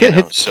 And what You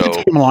know, kids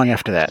so came along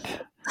after that.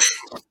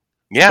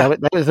 yeah,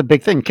 That was a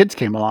big thing. Kids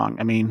came along.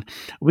 I mean,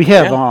 we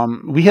have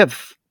yeah,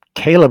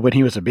 Caleb when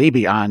he was a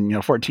baby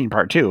on 14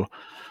 part 2.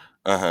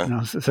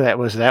 uh-huh, So that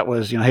was that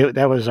was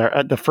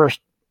our the first.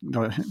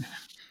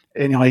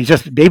 And he's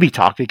just baby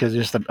talk because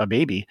he's just a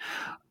baby.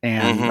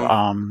 And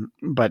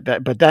mm-hmm, but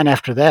then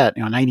after that,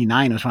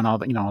 99 was when all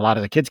the, a lot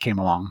of the kids came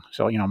along.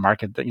 So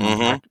Mark had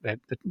mm-hmm,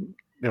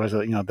 there was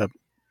the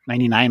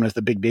 99 was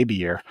the big baby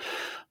year.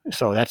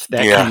 So that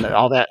yeah. kind of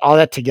all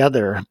that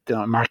together.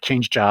 Mark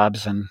changed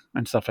jobs and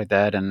stuff like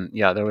that, and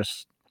yeah, there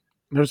was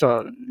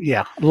a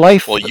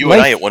Well, you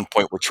and I life. at one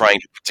point were trying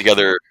to put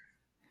together.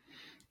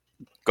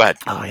 Go ahead.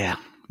 Oh yeah,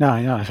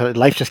 no, so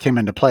life just came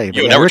into play. But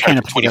You and yeah, I we were were trying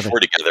trying to to put put together. 24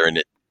 together,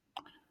 and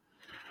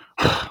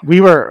We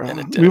were it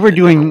never worked.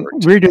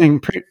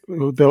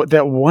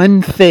 that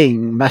one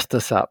thing messed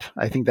us up.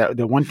 I think that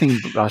the one thing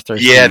lost our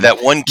Yeah, steam.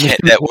 that one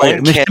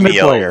Mr.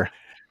 cameo. McGuire.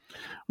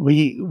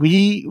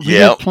 We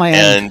Yeah, had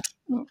planned.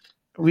 and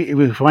We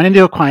went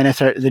into Aquinas.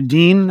 The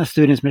dean of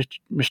students, Mr.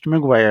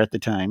 McGuire at the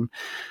time.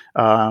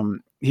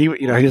 He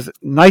was the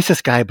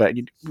nicest guy, but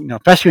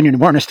especially when you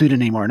weren't a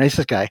student anymore,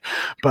 nicest guy.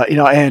 But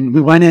and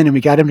we went in and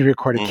we got him to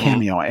record a mhm,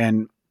 cameo,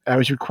 and I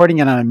was recording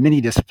it on a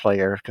mini disc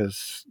player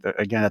because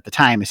again at the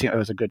time it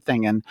was a good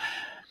thing. And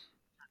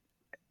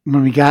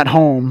when we got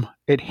home,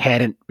 it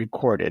hadn't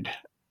recorded.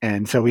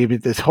 And so we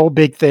did this whole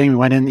big thing. We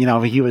went in,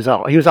 he was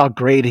all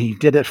great. He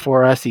did it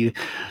for us.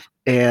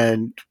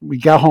 And we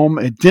got home,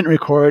 it didn't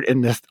record,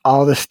 and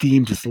all the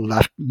steam just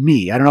left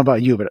me. I don't know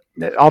about you, but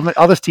all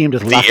the steam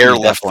just the left me air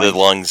at that left the point.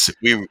 lungs.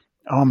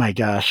 Oh my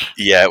gosh,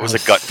 Yeah, it I was a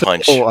was gut so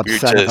punch.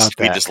 upset about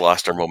We that just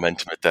lost our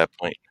momentum at that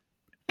point.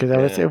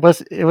 because Yeah.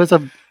 it was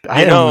a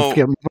I You don't know,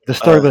 forget what the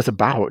story uh, was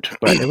about,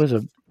 but it was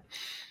a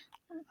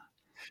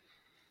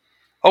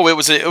oh, it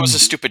was a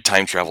stupid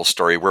time travel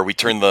story where we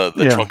turned the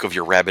yeah. trunk of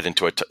your rabbit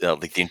into like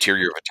the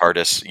interior of a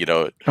TARDIS,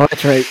 Oh,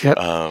 that's right. Yep.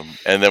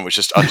 and then it was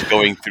just us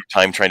going through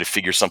time trying to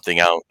figure something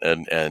out,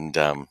 and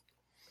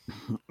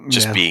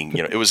just Yeah. being,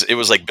 it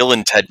was like Bill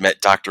and Ted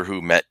met Doctor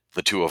Who met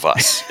the two of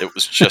us. It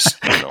was just,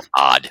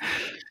 odd.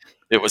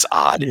 It was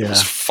odd. It was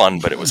Yeah. fun,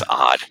 but it was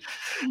odd.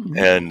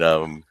 And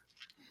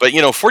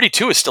but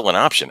 42 is still an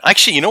option.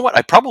 Actually, you know what?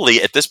 I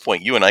probably at this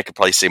point, you and I could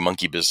probably say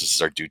Monkey Business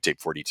is our dude tape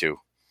 42.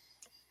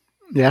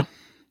 Yeah.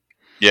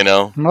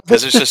 Well,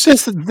 Because it's just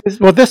it's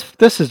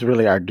this is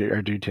really our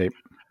due tape.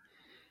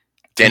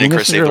 I Dan mean, and this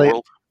Chris is Save the really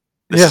World.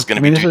 This yeah. is going I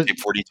to be mean, this dude is tape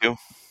 42.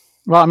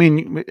 well. I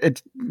mean,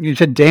 you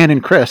said Dan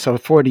and Chris, so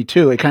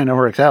 42. It kind of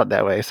works out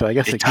that way. So I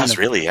guess It it kind does of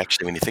really,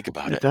 actually, when you think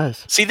about it it.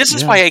 does. See, this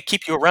is Yeah. why I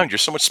keep you around. You're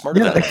so much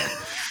smarter Yeah. than I am.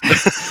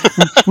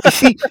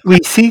 we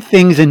see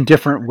things in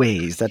different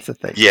ways. That's the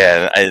thing.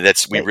 Yeah,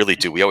 we really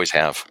do. We always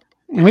have.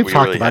 And we've We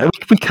talked really about it.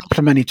 have. We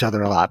compliment each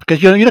other a lot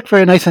because you look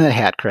very nice in that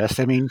hat, Chris.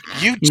 I mean,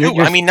 You do.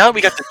 you're I mean, now that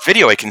we got this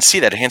video, I can see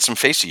that handsome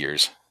face of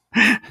yours.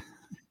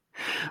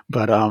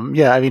 but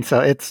yeah. I mean, so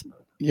it's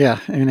yeah.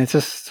 I mean, it's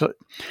just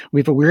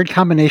we have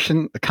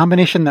a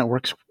combination that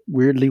works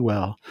weirdly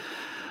well.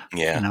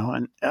 Yeah.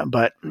 And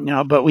but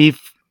we've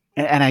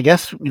and I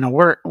guess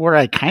where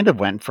I kind of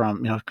went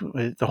from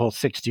with the whole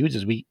six dudes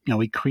is we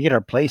create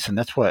our place, and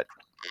that's what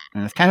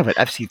and it's kind of what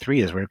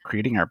FC3 is. We're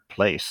creating our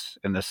place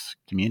in this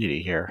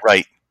community here.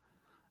 Right.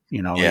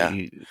 Yeah.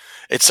 We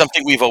It's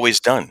something we've always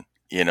done.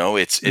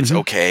 It's mhm,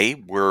 okay.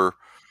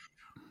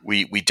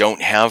 We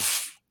don't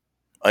have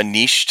a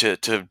niche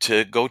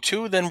to go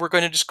to, then we're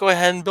going to just go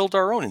ahead and build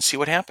our own and see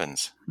what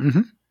happens.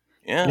 mhm,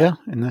 Yeah. yeah,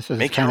 and this is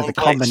Make your kind of own the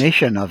place.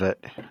 culmination of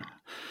it.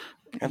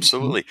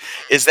 Absolutely.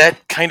 Is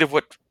that kind of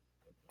what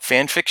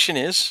fan fiction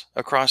is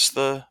across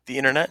the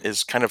internet?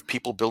 Is kind of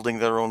people building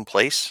their own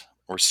place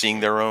or seeing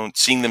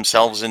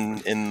themselves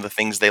in the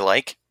things they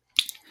like?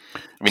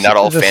 I mean, not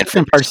all The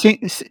second part,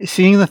 fanfics.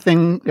 seeing the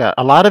thing, yeah,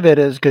 a lot of it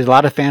is because a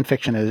lot of fan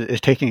fiction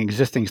is taking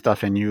existing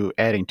stuff and you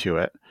adding to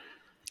it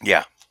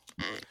Yeah.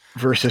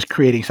 versus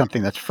creating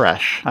something that's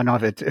fresh. I know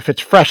if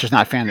it's fresh, it's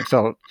not fan.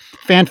 So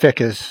fanfic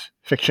is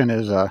fiction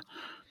is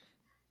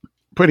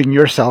putting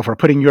yourself or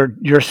putting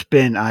your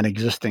spin on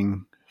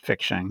existing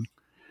fiction.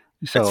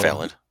 That's So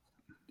valid.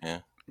 Yeah.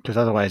 because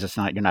otherwise,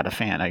 you're not a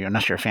fan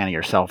unless you're a fan of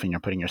yourself and you're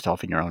putting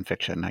yourself in your own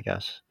fiction. I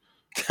guess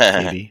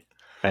I maybe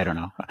I don't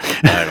know,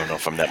 don't know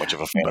if I'm that much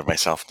of a fan but of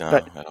myself. No,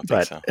 but I don't think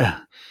but so.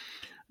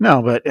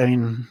 no, but I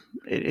mean,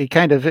 it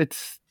kind of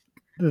it's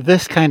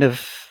this kind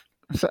of.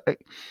 So,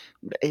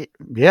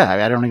 Yeah,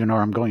 I don't even know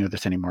where I'm going with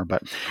this anymore,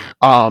 but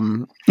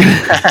um,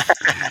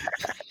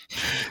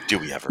 Do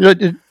we ever?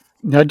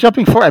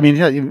 jumping forward. I mean,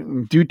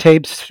 you do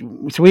tapes.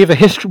 So we have a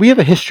history. We have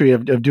a history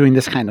of doing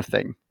this kind of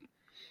thing.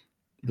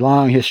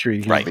 Long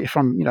history, Right.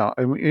 from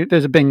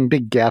there's a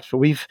big gaps, but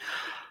we've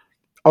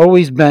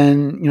always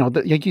been,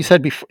 like you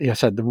said before. You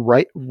said the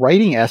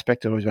writing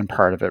aspect has always been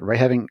part of it, right?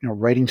 Having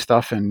writing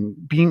stuff and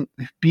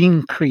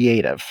being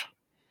creative,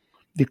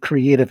 the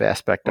creative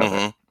aspect of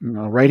it. Mm-hmm.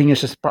 Writing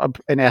is just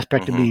an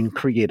aspect of Mm-hmm. being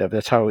creative.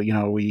 That's how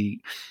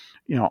we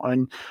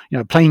and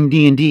playing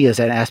D&D is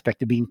an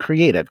aspect of being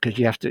creative, because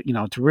you have to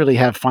to really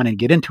have fun and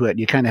get into it.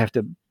 You kind of have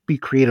to be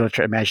creative, let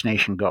your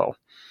imagination go,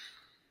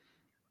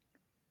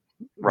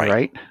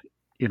 Right.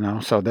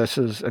 right? So this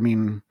is, I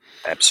mean,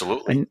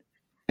 Absolutely. and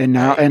I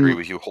now agree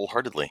with you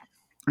wholeheartedly.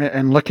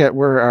 and look at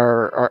where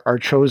our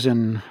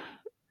chosen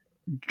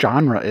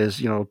genre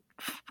is.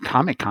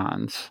 Comic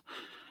cons.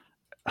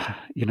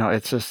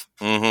 It's just,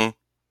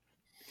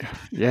 Mm-hmm.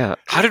 yeah.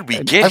 How did we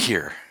And get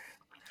here?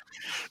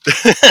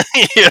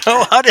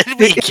 How did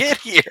we get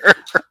here?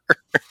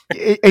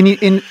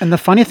 and the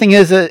funny thing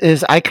is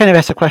I kind of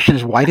asked the question,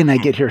 is why didn't I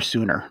get here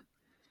sooner?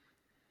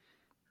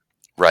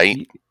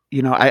 Right.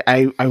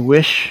 I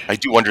wish. I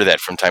do wonder that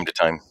from time to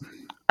time.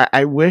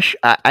 I wish.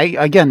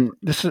 Again,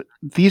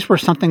 these were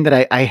something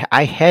that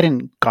I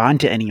hadn't gone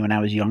to any when I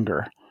was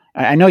younger.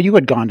 I know you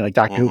had gone to like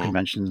Doctor Who Mm-hmm.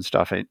 conventions and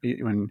stuff,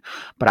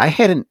 but I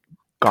hadn't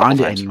gone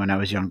to any when I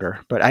was younger.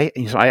 But I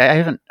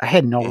haven't. I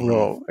had no Mm-hmm.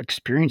 real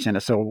experience in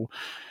it. So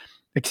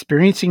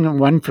experiencing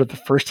one for the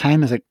first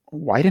time is like,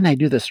 why didn't I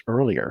do this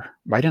earlier?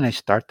 Why didn't I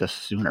start this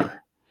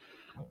sooner?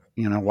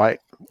 Why?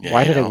 Yeah,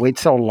 Why did I wait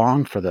so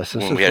long for this?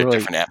 This when we is had a really,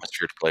 different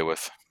atmosphere to play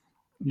with.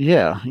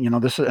 yeah.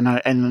 This is,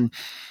 and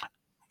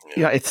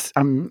yeah,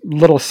 I'm a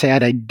little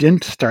sad I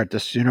didn't start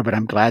this sooner, but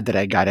I'm glad that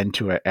I got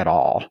into it at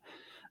all.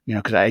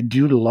 Because I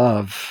do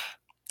love.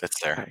 That's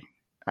there.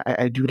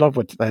 I do love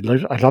what I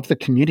love. I love the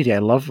community. I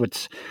love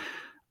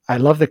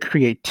the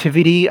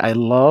creativity. I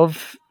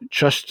love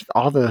just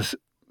all this.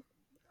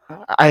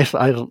 I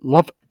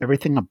love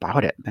everything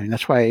about it. I mean,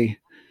 that's why.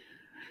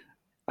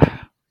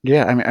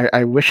 Yeah, I mean,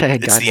 I wish I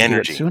had It's gotten the to do it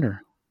energy.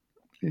 sooner.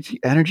 It's the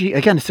energy.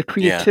 Again, it's the Yeah.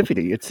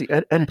 creativity. It's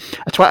the, and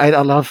that's why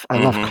I love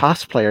Mm-hmm.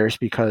 cosplayers,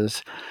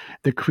 because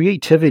the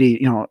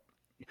creativity. I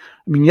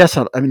mean, yes,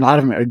 I mean a lot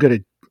of them are good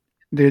at.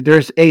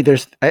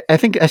 I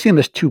think I see them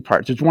as two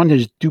parts. There's one,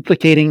 there's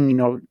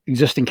duplicating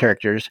existing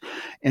characters,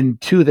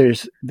 and two,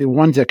 there's the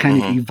ones that kind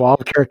of Mm-hmm.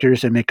 evolve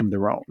characters and make them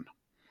their own.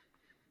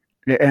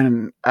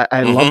 And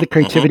I love the Mm-hmm.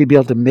 creativity to be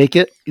able to make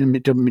it,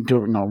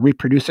 to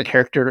reproduce a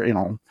character.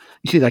 You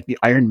see like the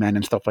Iron Man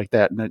and stuff like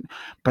that.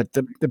 But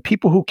the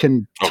people who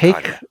can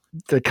take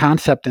the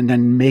concept and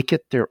then make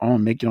it their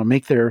own,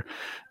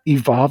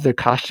 evolve their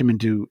costume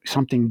into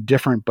something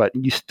different, but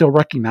you still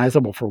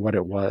recognizable for what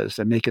it was,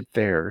 and make it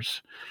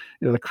theirs.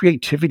 The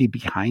creativity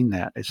behind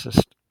that is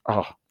just,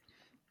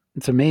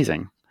 it's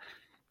amazing.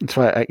 That's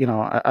why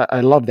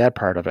I love that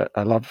part of it.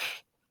 I love,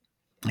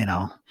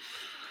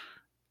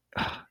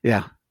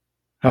 yeah.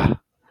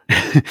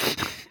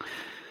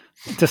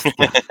 Just,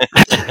 yeah.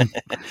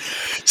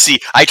 See,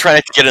 I try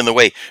not to get in the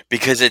way,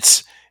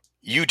 because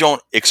you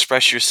don't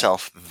express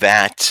yourself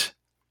that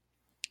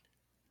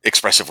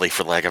expressively,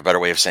 for lack of a better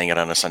way of saying it,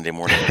 on a Sunday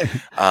morning.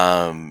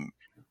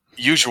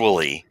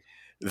 Usually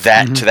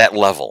that to that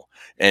level.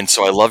 And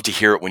so I love to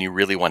hear it when you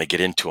really want to get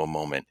into a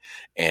moment.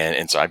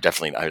 And so I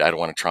don't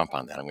want to trump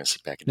on that. I'm going to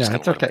sit back and just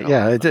it's kind of okay.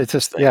 Yeah, it's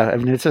just, yeah. I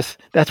mean, it's just,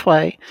 that's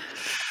why.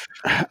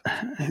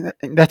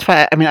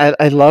 I mean,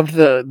 I loved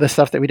the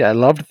stuff that we did. I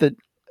loved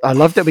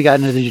that we got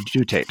into the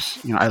Jew tapes.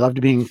 I loved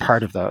being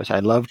part of those. I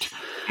loved,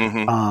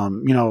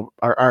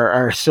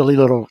 our silly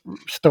little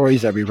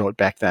stories that we wrote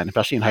back then,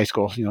 especially in high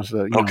school.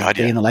 So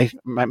day in the life.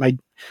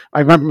 I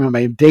remember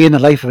my day in the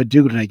life of a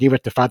dude, and I gave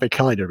it to Father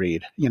Kelly to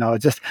read.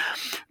 Just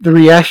the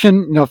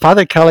reaction.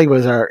 Father Kelly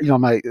was our,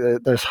 my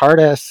this hard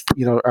ass,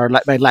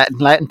 my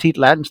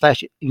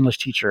Latin/English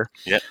teacher.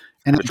 Yeah,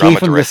 and the it drama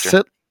gave him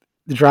director.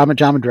 the drama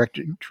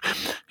director.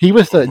 He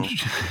was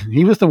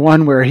the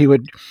one where he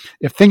would,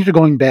 if things were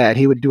going bad,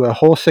 he would do a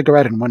whole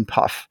cigarette in one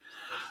puff.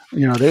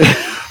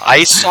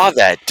 I saw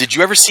that. Did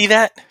you ever see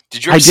that?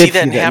 Did you ever see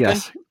that happen?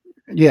 Yes.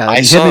 Yeah,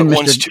 I saw it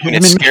once too, and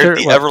it scared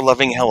the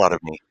ever-loving hell out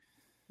of me.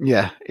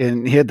 Yeah,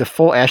 and he had the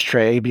full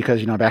ashtray,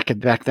 because back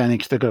then they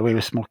still got away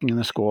with smoking in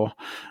the school,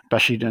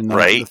 especially in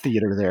the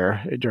theater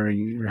there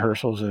during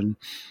rehearsals, and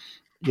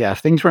yeah,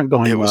 things weren't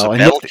going well. It was a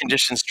battle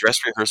conditions dress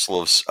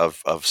rehearsal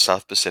of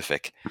South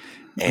Pacific,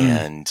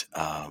 and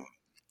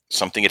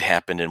something had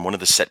happened, and one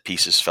of the set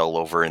pieces fell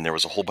over, and there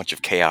was a whole bunch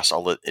of chaos.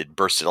 It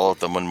bursted all at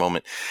the one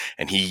moment,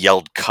 and he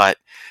yelled "cut"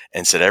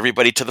 and said,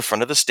 "Everybody to the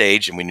front of the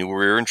stage," and we knew we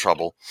were in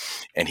trouble.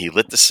 And he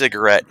lit the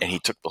cigarette, and he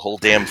took the whole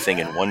damn thing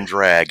in one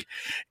drag.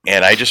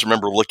 And I just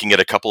remember looking at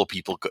a couple of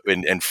people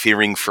and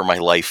fearing for my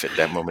life at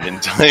that moment in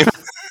time.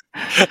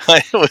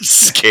 I was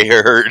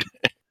scared.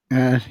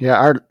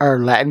 Yeah, our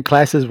Latin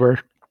classes were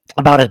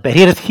about as bad.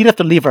 He'd have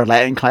to leave our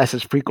Latin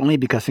classes frequently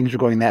because things were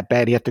going that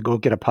bad. He had to go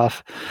get a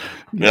puff.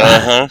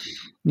 Uh-huh.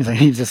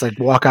 He's just like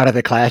walk out of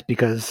the class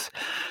because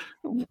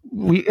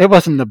it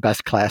wasn't the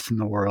best class in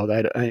the world.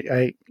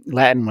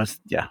 Latin was,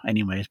 yeah.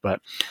 Anyways, but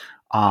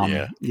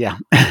Yeah. yeah,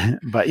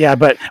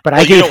 but I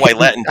Well, you gave know why him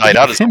Latin I died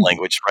out gave as a him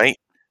language, right?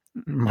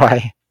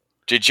 why.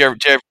 Did you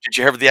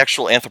have the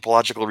actual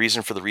anthropological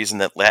reason for the reason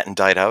that Latin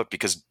died out?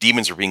 Because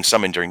demons were being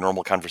summoned during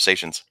normal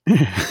conversations.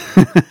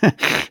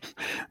 That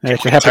People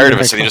actually got happened tired in of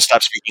it, my so they class. just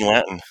stopped speaking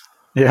Latin.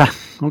 Yeah.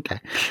 Okay.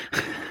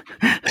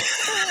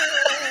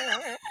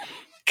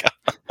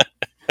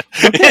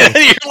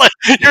 Okay.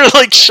 You're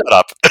like, shut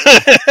up.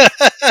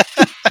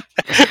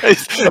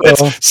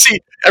 So, See,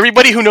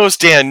 everybody who knows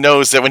Dan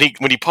knows that when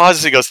he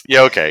pauses, he goes,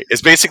 "Yeah, okay."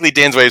 It's basically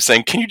Dan's way of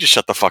saying, "Can you just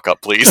shut the fuck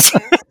up, please?"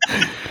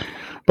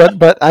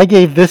 but I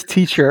gave this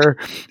teacher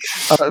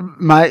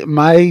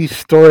my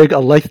story, a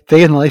life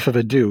day in the life of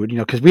a dude.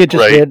 Because we had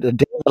just Right. read a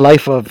day in the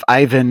life of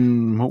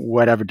Ivan,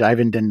 whatever,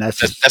 Ivan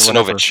Denises or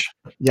whatever. Desinovich.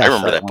 I Yes,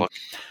 remember that that one. book.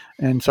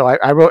 And so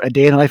I wrote a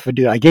day in the life of a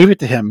dude. I gave it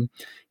to him.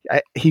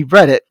 He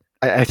read it.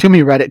 I assume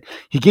he read it.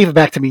 He gave it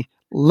back to me,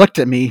 looked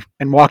at me,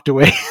 and walked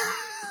away.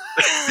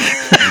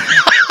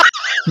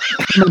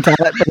 Comment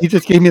on it, but he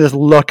just gave me this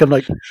look.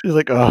 He's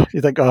like,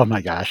 oh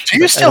my gosh. Do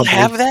He's you like, I still don't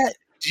believe. have that?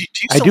 Do you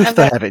I still do have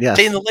still that have it.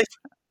 day in Yes, the life?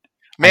 I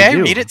May I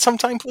read do. it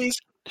sometime, please?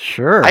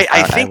 Sure, I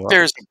I think will.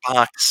 there's a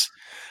box.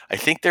 I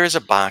think there is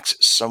a box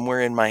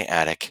somewhere in my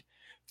attic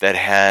that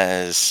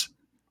has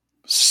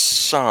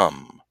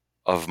some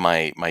of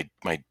my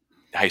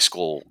high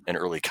school and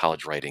early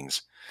college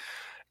writings,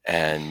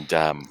 and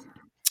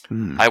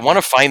Hmm. I want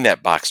to find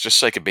that box just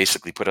so I could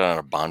basically put it on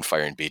a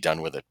bonfire and be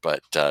done with it.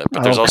 But there's Oh,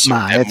 come also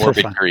on, that it's so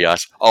morbid fun.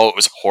 curiosity. Oh, it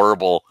was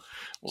horrible.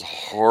 It was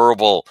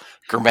horrible.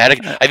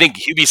 Grammatic. Uh, I think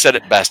Hubie said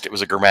it best. It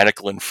was a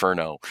grammatical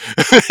inferno.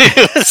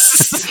 It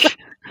was-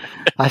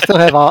 I still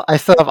have all. I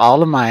still have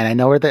all of mine. I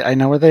know where they. I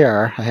know where they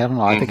are. I have them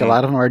all. I think a Mhm.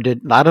 lot of them are. A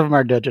lot of them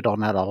are digital.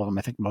 Not all of them.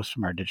 I think most of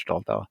them are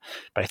digital though.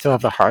 But I still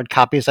have the hard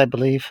copies, I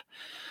believe.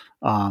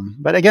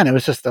 But again, it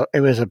was just it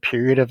was a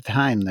period of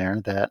time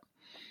there that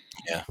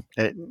Yeah,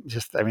 it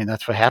just. I mean,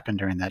 that's what happened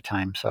during that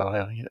time.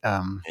 So,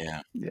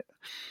 yeah. yeah.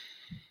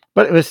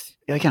 But it was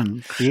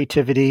again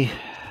creativity.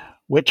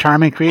 What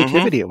charming hmm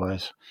creativity it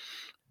was.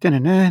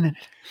 Dun-dun-dun.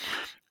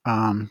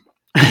 Um,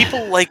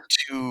 People like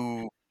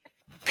to.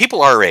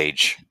 People our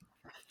age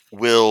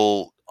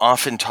will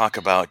often talk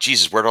about,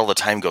 Jesus, where'd all the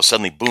time go?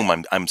 Suddenly,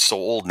 boom! I'm so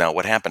old now.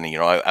 What happened?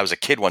 I was a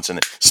kid once, and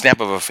the snap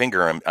of a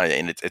finger, and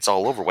it's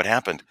all over. What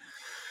happened?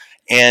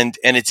 And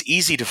it's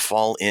easy to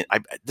fall in.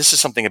 This is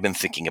something I've been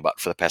thinking about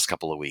for the past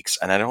couple of weeks,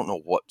 and I don't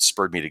know what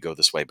spurred me to go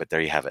this way, but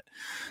there you have it.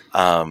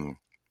 Um,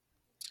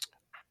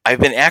 I've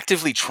been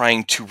actively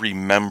trying to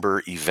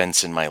remember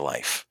events in my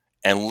life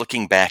and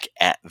looking back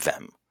at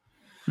them,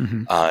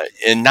 mhm,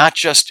 and not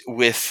just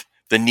with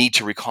the need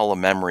to recall a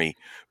memory,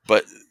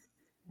 but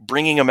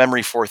bringing a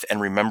memory forth and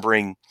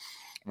remembering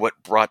what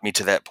brought me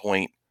to that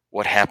point,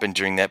 what happened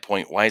during that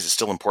point, why is it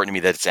still important to me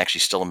that it's actually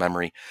still a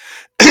memory,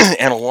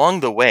 and along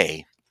the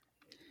way,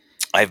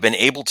 I've been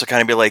able to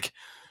kind of be like,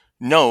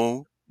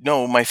 no,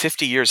 no, my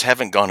 50 years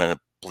haven't gone in a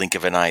blink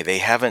of an eye. They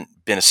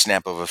haven't been a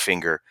snap of a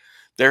finger.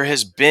 There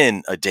has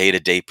been a day to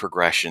day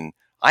progression.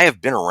 I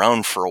have been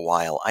around for a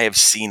while. I have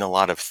seen a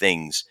lot of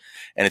things,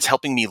 and it's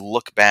helping me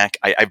look back.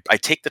 I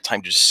take the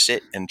time to just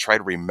sit and try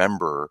to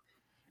remember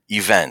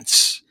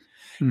events,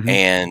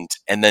 mhm,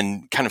 and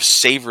then kind of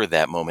savor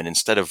that moment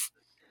instead of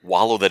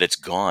wallow that it's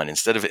gone.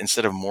 Instead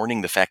of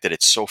mourning the fact that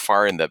it's so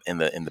far in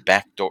the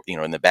back door,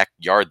 in the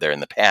backyard there in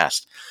the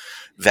past,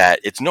 that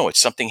it's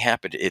something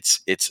happened.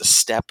 It's a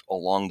step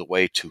along the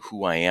way to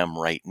who I am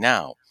right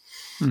now.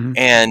 mhm.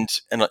 And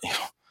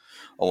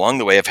along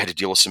the way, I've had to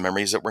deal with some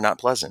memories that were not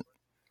pleasant.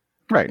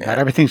 Right. Not Yeah,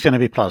 everything's going to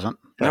be pleasant,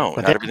 but no,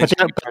 but not they, everything's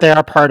going to be but they pleasant.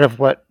 are part of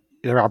what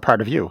they're all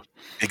part of you.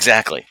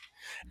 Exactly.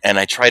 And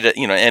I try to,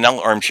 and I'll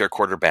armchair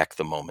quarterback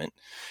the moment.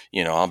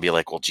 I'll be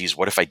like, well, geez,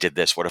 what if I did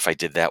this? What if I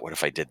did that? What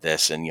if I did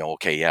this? And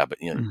okay, yeah, but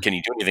Mm. can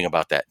you do anything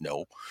about that?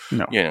 No,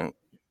 No. you know,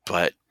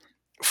 but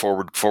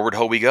forward,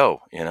 ho we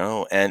go.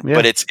 And Yeah.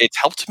 but it's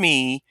helped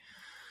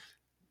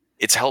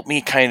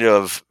me kind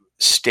of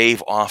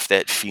stave off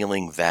that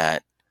feeling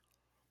that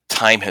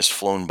time has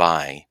flown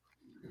by,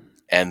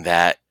 and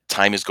that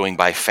time is going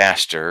by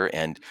faster,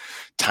 and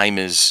time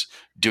is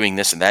doing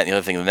this and that and the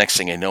other thing. The next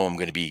thing I know, I'm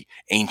going to be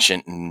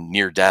ancient and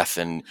near death.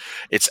 And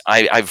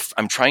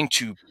I'm trying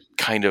to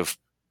kind of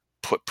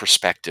put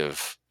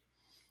perspective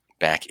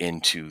back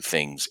into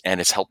things, and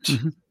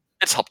Mhm.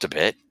 it's helped a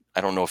bit.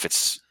 I don't know if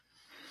it's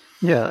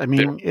Yeah. I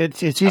there. mean,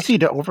 it's easy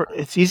to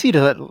it's easy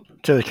to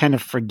kind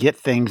of forget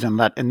things and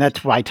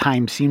that's why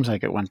time seems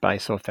like it went by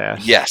so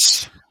fast.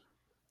 Yes.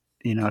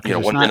 Because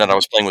it's One not. minute I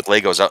was playing with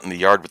Legos out in the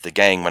yard with the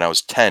gang when I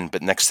was 10,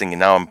 but next thing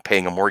now I'm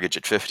paying a mortgage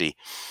at 50.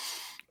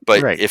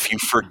 But Right. if you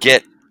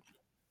forget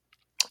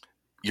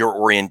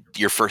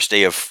your first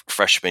day of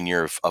freshman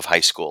year of high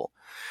school,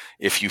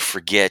 if you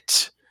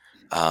forget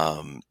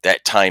that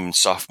time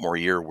sophomore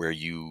year where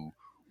you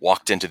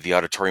walked into the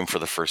auditorium for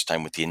the first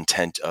time with the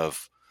intent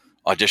of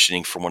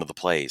auditioning for one of the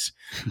plays,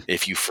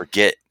 if you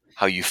forget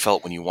how you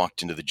felt when you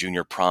walked into the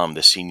junior prom,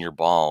 the senior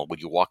ball, when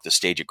you walked the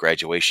stage at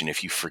graduation,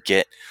 if you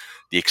forget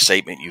the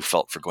excitement you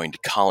felt for going to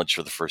college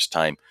for the first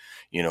time,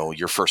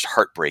 your first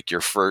heartbreak,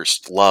 your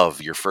first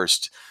love, your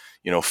first,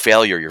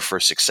 failure, your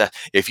first success,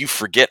 if you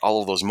forget all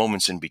of those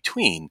moments in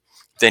between,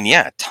 then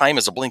yeah, time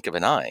is a blink of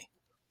an eye.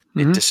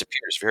 It Mm-hmm.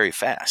 disappears very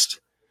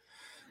fast.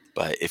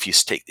 But if you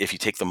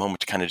take the moment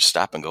to kind of just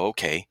stop and go,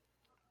 okay,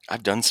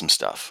 I've done some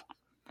stuff.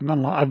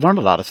 I've learned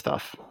a lot of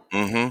stuff.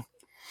 hmm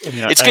I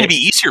mean, It's going to be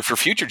easier for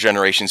future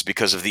generations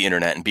because of the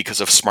internet and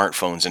because of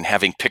smartphones and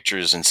having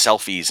pictures and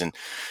selfies. And,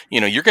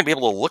 you're going to be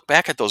able to look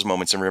back at those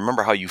moments and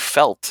remember how you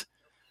felt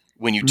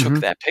when you took mm-hmm.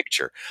 that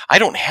picture. I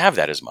don't have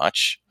that as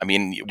much. I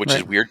mean, which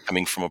is Right. weird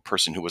coming from a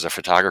person who was a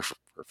photographer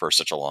for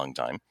such a long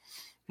time,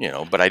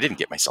 but I didn't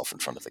get myself in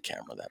front of the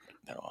camera that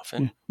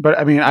often. Yeah. But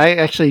I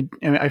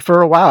mean,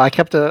 for a while, I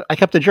kept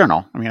a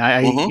journal. I mean,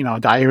 hmm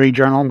diary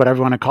journal, whatever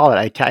you want to call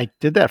it. I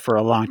did that for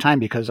a long time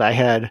because I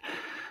had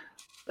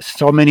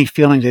so many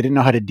feelings I didn't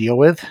know how to deal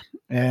with,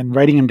 and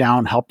writing them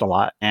down helped a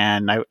lot.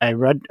 And I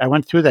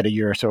went through that a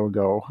year or so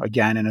ago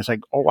again, and it's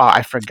like, oh wow,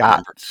 I I forgot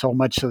remember. so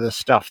much of this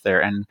stuff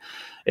there, and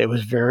it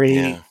was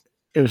Yeah.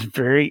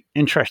 very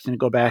interesting to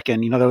go back.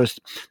 And there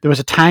was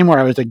a time where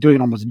I was like doing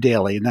it almost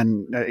daily, and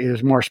then it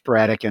was more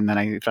sporadic, and then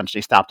I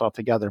eventually stopped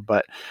altogether.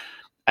 But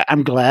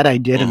I'm glad I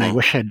did, and I hmm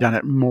wish I had done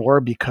it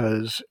more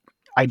because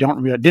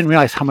didn't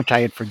realize how much I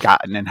had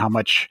forgotten and how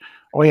much.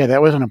 Oh yeah,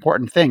 that was an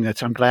important thing.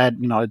 I'm glad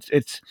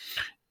it's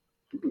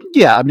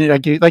yeah. I mean,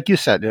 like you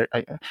said,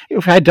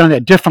 if I had done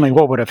that differently,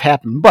 what would have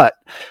happened? But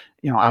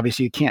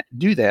obviously you can't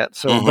do that.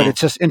 So, but hmm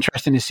it's just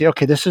interesting to see.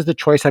 Okay, this is the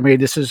choice I made.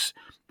 This is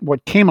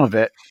what came of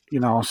it.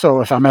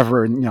 So if I'm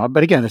ever,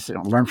 but again, it's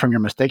learn from your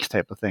mistakes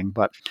type of thing.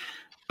 But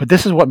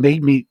this is what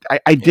made me.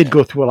 I did Yeah.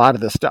 go through a lot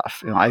of this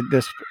stuff.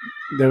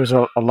 There was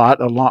a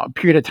long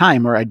period of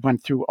time where I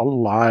went through a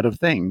lot of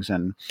things.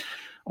 And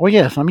oh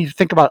yes, let me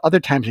think about other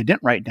times I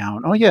didn't write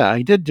down. Oh yeah,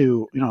 I did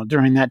do,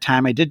 during that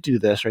time I did do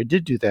this or I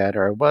did do that,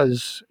 or there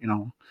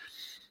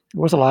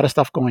was a lot of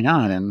stuff going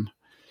on. And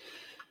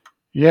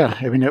yeah,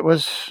 I mean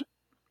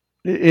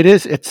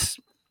it's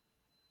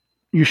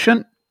you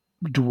shouldn't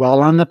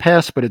dwell on the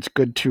past, but it's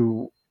good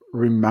to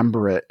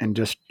remember it and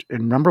just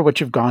remember what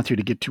you've gone through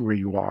to get to where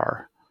you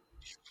are.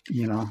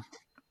 You know,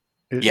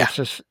 Yeah. it's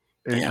just,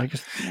 Yeah. I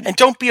guess. And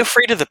don't be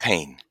afraid of the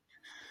pain.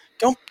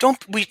 Don't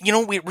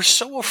we're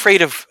so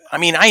afraid of, I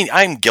mean,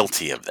 I'm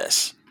guilty of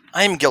this.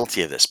 I'm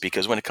guilty of this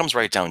because when it comes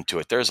right down to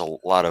it, there's a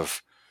lot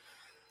of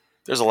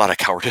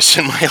cowardice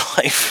in my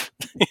life.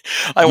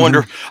 I Mhm.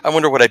 wonder I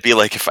wonder what I'd be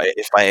like if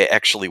I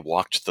actually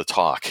walked the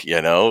talk.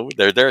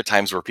 There are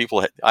times where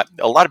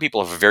a lot of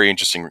people have a very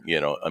interesting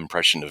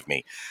impression of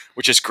me,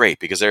 which is great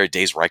because there are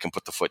days where I can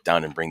put the foot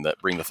down and bring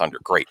the thunder.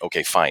 Great,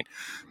 okay, fine,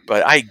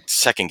 but I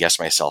second guess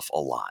myself a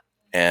lot,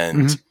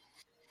 and Mhm.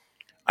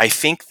 I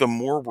think the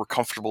more we're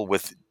comfortable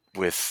with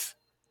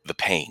the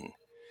pain,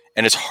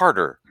 and it's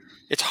harder.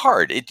 It's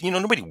hard.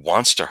 Nobody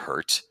wants to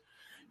hurt,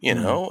 you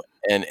No. know,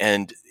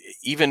 and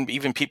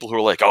even people who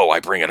are like, "Oh, I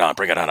bring it on,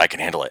 I can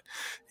handle it."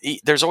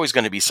 There's always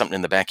going to be something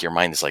in the back of your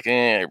mind that's like,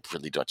 "I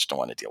really don't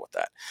want to deal with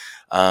that."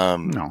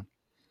 Um, No.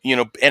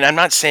 and I'm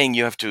not saying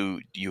you have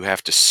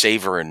to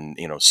savor and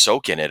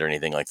soak in it or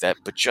anything like that,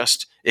 but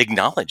just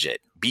acknowledge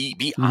it.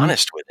 Be Mhm.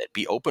 honest with it.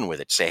 Be open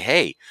with it. Say,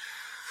 "Hey,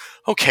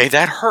 okay,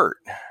 that hurt,"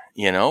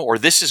 or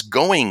 "This is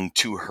going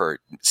to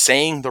hurt."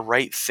 Saying the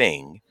right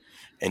thing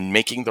and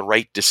making the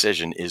right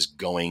decision is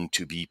going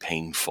to be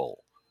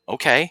painful.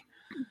 Okay.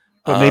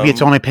 But maybe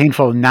it's Um, only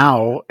painful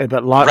now,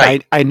 but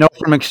right, I know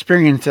from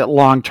experience that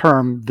long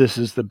term, this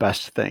is the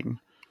best thing.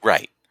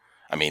 right.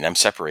 I mean, I'm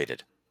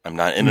separated. I'm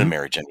not in a Mhm.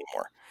 marriage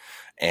anymore.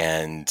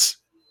 And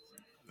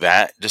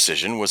that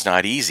decision was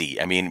not easy.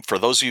 I mean, for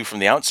those of you from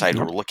the outside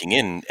who Yep. were looking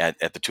in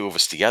at the two of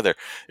us together,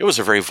 it was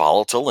a very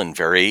volatile and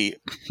very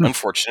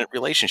unfortunate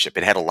relationship.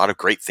 It had a lot of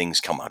great things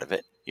come out of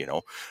it.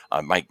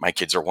 My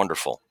kids are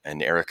wonderful,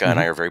 and Erica and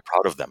I Mhm. are very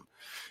proud of them.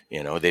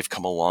 They've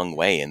come a long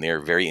way, and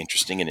they're very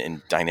interesting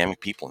and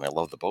dynamic people, and I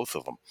love the both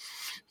of them.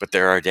 But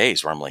there are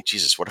days where I'm like,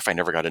 Jesus, what if I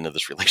never got into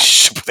this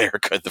relationship with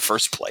Erica in the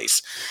first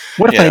place?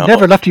 What if You I had know?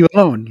 never left you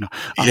alone? No,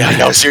 Yeah,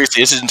 no,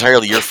 seriously, this is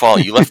entirely your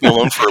fault. You left me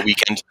alone for a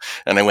weekend,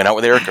 and I went out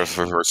with Erica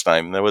for the first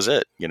time, and that was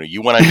it.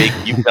 You went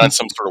on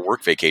some sort of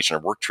work vacation or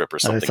work trip or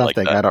something like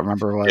something that. I don't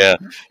remember what. Yeah,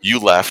 you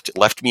left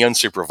me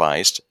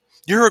unsupervised.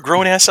 You're a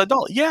grown ass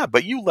adult. Yeah,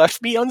 but you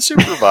left me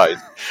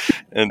unsupervised,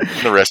 and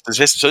the rest is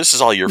history. So this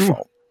is all your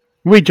fault.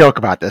 We joke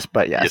about this,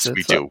 but yes, Yes,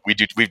 we it's do. We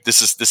do.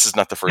 This is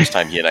not the first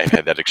time he and I have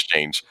had that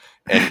exchange,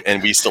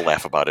 and we still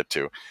laugh about it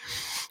too.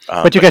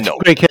 but you But got some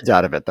no, great kids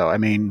out of it, though. I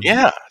mean,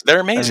 yeah, they're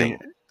I mean, amazing.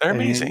 They're I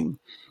amazing, mean,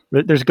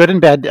 there's good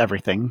and bad to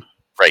everything.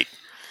 right?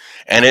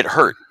 And it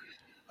hurt.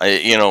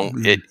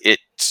 Mhm.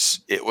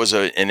 It was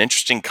an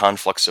interesting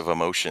conflux of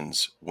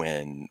emotions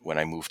when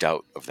I moved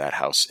out of that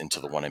house into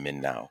the one I'm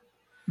in now,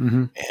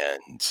 Mhm.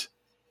 and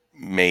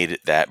made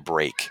that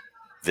break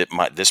that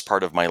this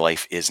part of my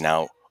life is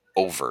now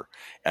over,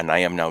 and I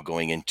am now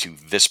going into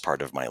this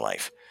part of my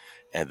life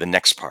and the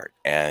next part,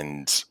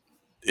 and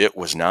it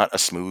was not a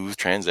smooth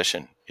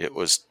transition. It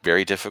was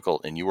very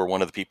difficult, and you were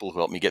one of the people who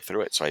helped me get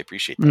through it. So I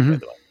appreciate that, by Mm-hmm.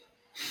 the way.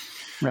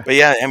 Yeah. But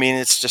yeah, I mean,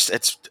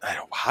 I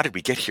don't, how did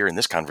we get here in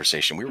this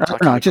conversation? We were I don't know.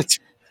 talking about Just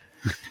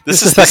a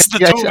this is second. the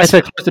Yeah, tools.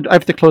 I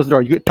have to close the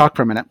door. You talk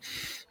for a minute.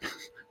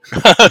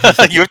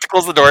 You have to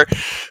close the door.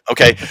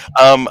 Okay.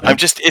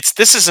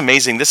 This is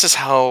amazing. This is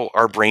how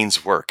our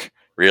brains work.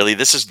 Really,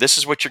 this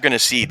is what you're going to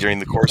see during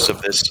the course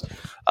of this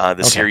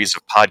series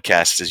of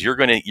podcasts. Is you're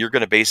going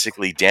to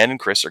basically, Dan and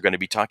Chris are going to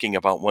be talking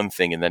about one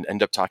thing and then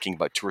end up talking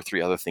about 2 or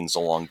 3 other things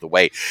along the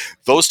way.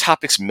 Those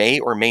topics may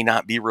or may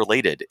not be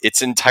related.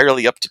 It's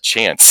entirely up to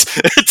chance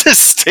to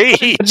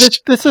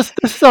stage. This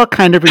is all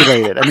kind of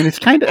related. I mean, it's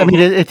kind of. I mean,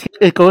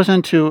 it goes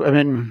into. I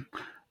mean,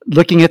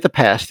 looking at the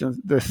past,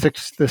 the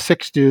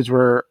six dudes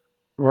were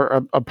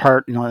a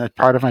part, a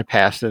part of my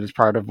past. That is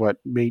part of what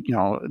made,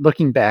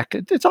 looking back,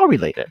 it's all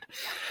related.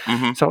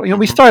 Mm-hmm. So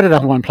we started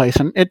on one place,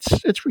 and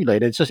it's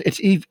related. It's just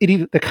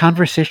the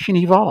conversation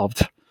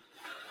evolved.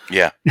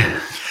 Yeah,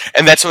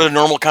 and that's what a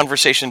normal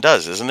conversation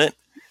does, isn't it?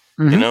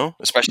 Mm-hmm.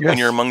 Especially when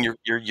you're among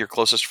your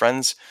closest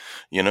friends.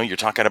 You're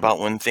talking about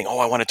one thing. Oh,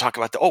 I want to talk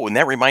about and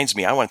that reminds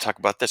me, I want to talk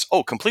about this.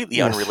 Oh,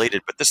 completely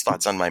unrelated, but this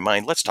thought's on my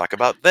mind. Let's talk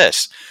about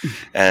this.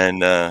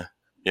 And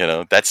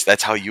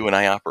that's how you and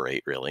I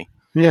operate, really.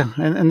 Yeah,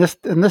 and this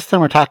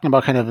time we're talking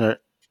about kind of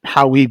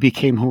how we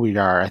became who we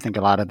are. I think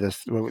a lot of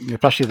this,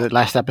 especially the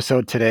last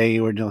episode today,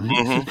 we're doing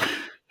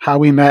how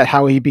we met,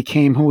 how we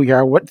became who we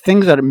are, what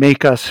things that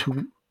make us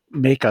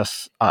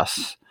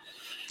us.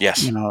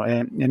 Yes.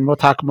 And we'll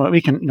talk about, we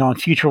can, in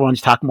future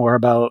ones talk more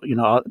about,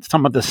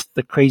 some of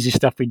the crazy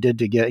stuff we did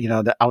to get,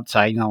 the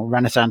outside,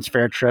 Renaissance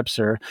Fair trips,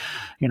 or,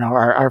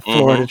 our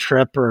Florida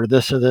trip, or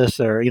this,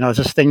 or,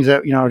 just things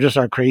that, just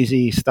our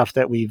crazy stuff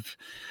that we've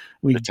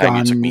the time done.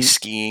 You took me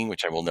skiing,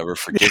 which I will never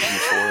forgive you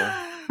for.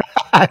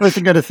 I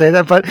wasn't going to say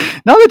that, but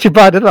now that you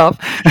brought it up.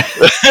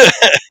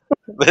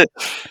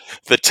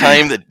 The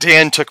time that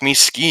Dan took me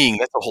skiing,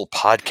 that's a whole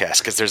podcast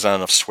because there's not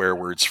enough swear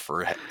words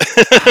for it.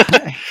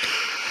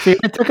 See,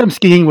 I took him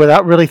skiing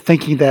without really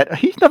thinking that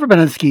he's never been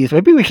on skis.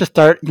 Maybe we should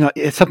start,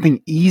 it's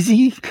something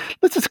easy.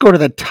 Let's just go to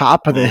the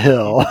top of the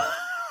hill.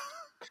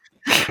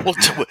 Well,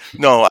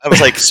 no, I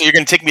was like, so you're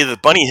going to take me to the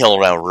bunny hill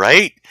route,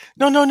 right?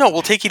 No.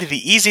 We'll take you to the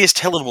easiest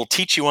hill and we'll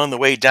teach you on the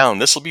way down.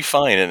 This will be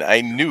fine. And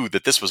I knew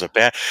that this was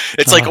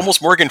it's like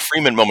almost Morgan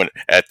Freeman moment.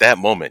 At that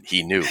moment,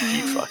 he knew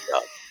he fucked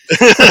up.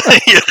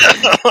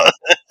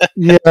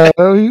 Yeah,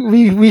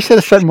 we should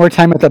have spent more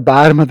time at the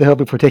bottom of the hill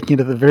before taking you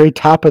to the very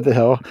top of the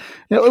hill.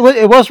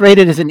 It was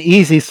rated as an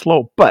easy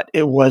slope, but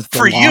it was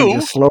the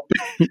longest slope.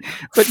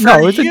 But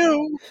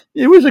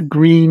it was a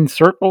green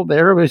circle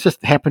there. It was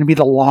just happened to be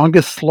the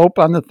longest slope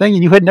on the thing,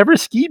 and you had never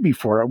skied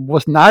before. It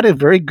was not a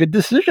very good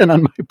decision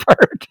on my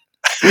part.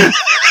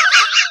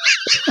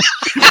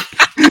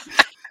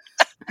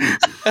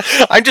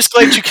 I'm just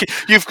glad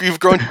you've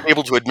grown to be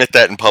able to admit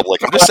that in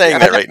public. I'm just saying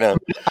that right now.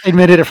 I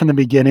admitted it from the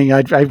beginning.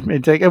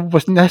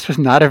 This was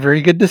not a very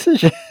good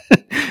decision.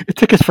 It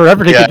took us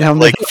forever to get down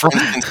there. For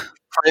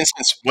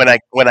instance, when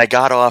I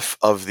got off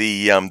of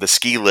the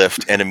ski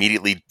lift and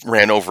immediately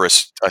ran over a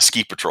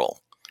ski patrol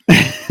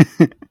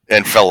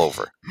and fell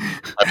over.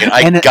 I mean,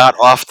 I got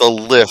off the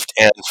lift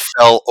and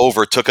fell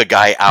over, took a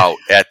guy out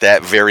at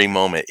that very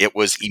moment. It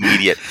was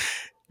immediate.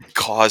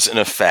 Cause and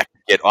effect.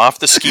 Get off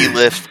the ski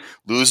lift,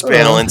 lose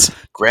balance,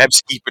 grab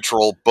ski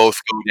patrol, both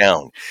go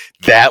down.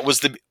 That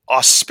was the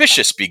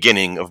auspicious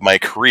beginning of my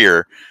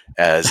career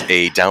as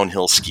a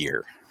downhill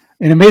skier.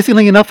 And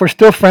amazingly enough, we're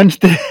still friends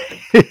today.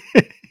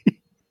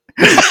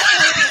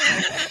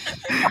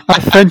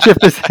 Our friendship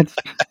is...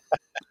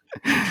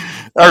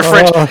 Our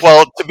friendship...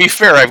 Well, to be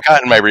fair, I've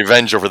gotten my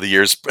revenge over the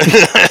years.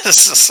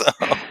 So...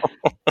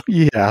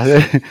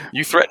 Yeah.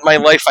 You threaten my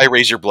life, I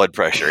raise your blood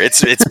pressure.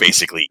 It's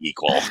basically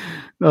equal.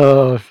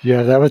 Oh,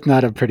 yeah, that was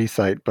not a pretty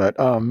sight, but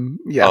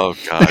yeah. Oh,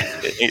 God.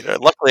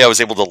 Luckily, I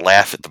was able to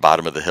laugh at the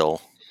bottom of the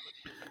hill.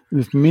 It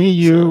was me,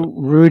 you,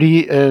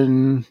 Rudy,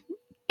 and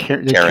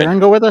Karen. Did Karen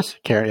go with us?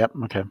 Karen, yep,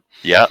 okay.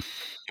 Yeah,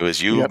 it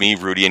was you, me,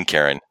 Rudy, and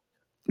Karen.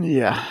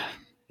 Yeah.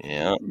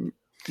 Yeah.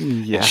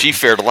 And she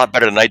fared a lot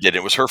better than I did.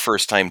 It was her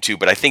first time, too,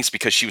 but I think it's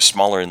because she was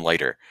smaller and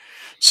lighter,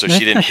 so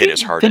she didn't hit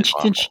as hard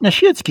as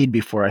she had skied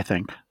before, I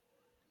think.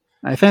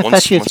 I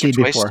thought she had skied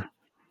before.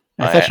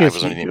 I thought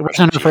it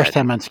wasn't her first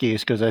time on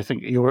skis, because I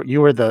think you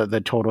were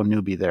the total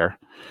newbie there.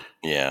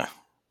 Yeah.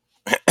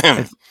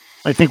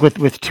 I think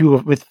with two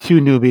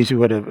newbies, you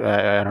would have.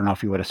 I don't know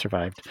if you would have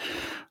survived,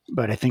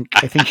 but I think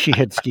she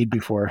had skied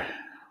before.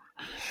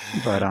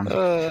 But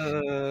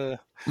for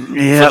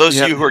those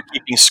of you who are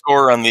keeping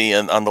score on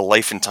the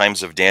life and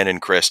times of Dan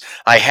and Chris,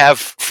 I have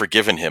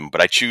forgiven him,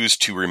 but I choose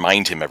to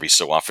remind him every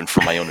so often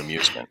for my own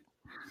amusement.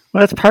 Well,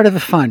 that's part of the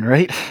fun,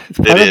 right? It's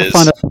part of the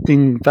fun of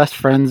being best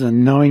friends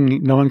and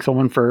knowing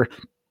someone for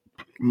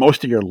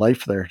most of your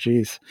life there.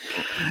 Jeez.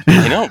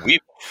 I know.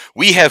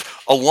 We have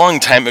a long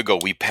time ago,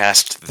 we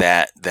passed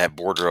that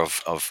border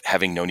of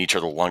having known each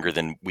other longer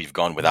than we've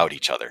gone without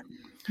each other.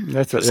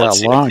 That's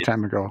a long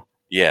time ago.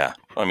 Yeah.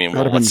 I mean,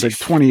 that would have been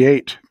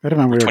 28. That would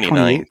have been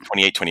 29,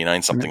 28,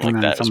 29, something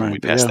like that is when we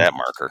passed that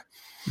marker.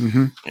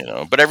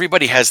 Mm-hmm. But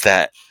everybody has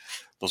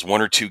those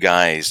one or two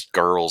guys,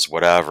 girls,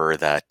 whatever,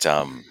 that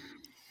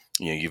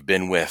you've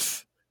been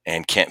with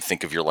and can't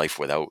think of your life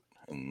without,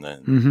 and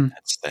then Mm-hmm.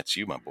 that's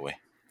you, my boy.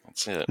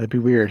 That's it. That'd be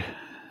weird.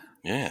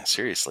 Yeah,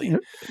 seriously.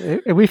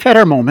 We've had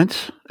our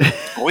moments.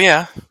 Oh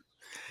yeah,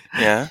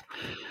 yeah.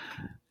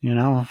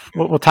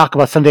 We'll talk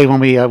about someday when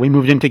we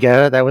moved in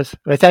together. It was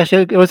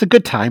a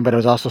good time, but it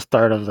was also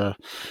start of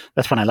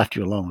that's when I left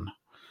you alone.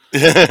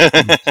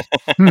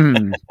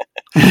 Hmm.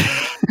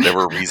 There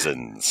were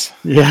reasons.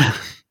 Yeah.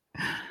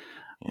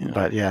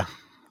 But yeah,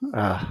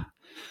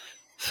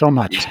 so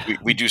much.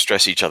 We do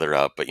stress each other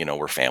out, but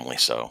we're family,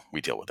 so we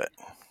deal with it.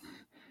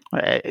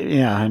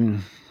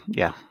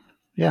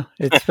 Yeah.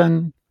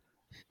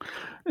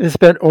 It's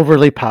been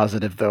overly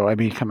positive, though. I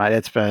mean, come on,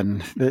 it's been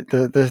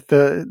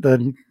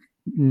the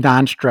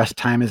non-stress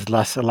time is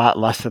a lot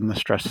less than the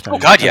stress time. Oh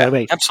God, yeah,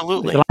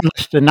 absolutely.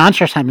 The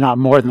non-stress time, not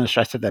more than the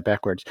stress. Said that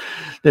backwards.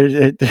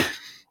 There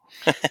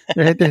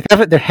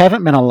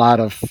haven't been a lot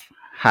of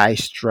high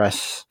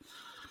stress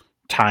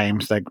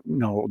times that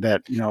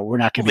we're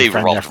not going to be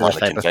friends after this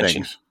type of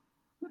things.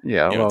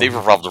 Yeah, they've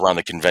revolved around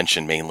the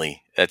convention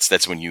mainly.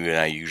 That's when you and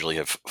I usually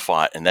have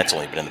fought, and that's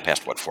only been in the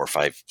past 4,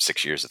 5,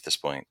 6 years at this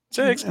point.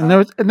 6. And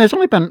there's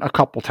only been a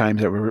couple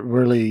times that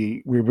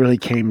we really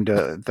came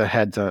to the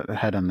head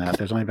on that.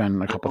 There's only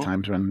been a couple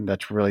times when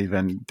that's really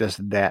been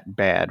just that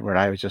bad, where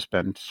I was just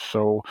been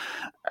so.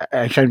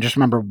 Actually, I just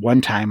remember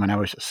one time when I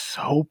was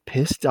so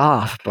pissed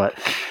off, but.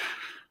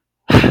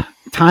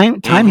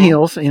 Time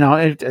heals.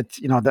 One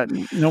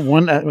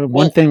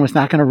thing was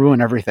not going to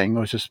ruin everything. It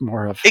was just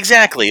more of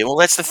exactly. Well,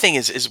 that's the thing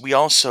is we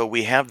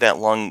have that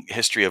long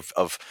history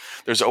of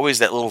there's always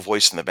that little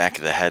voice in the back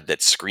of the head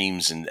that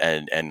screams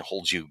and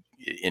holds you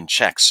in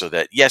check, so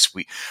that yes,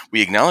 we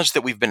acknowledge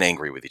that we've been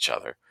angry with each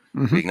other.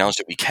 Mm-hmm. We acknowledge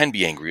that we can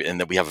be angry and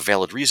that we have a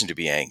valid reason to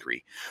be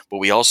angry, but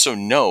we also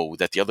know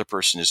that the other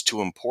person is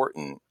too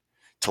important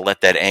to let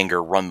that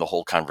anger run the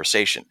whole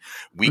conversation.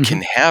 We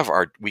can have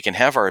our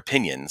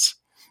opinions.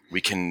 We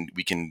can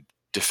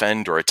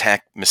defend or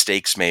attack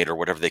mistakes made or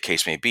whatever the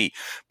case may be.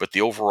 But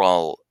the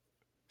overall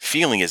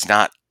feeling is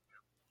not,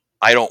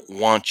 I don't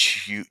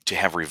want you to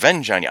have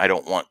revenge on you. I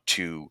don't want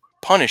to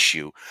punish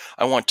you.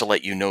 I want to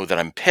let you know that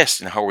I'm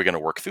pissed and how are we going to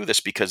work through this,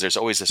 because there's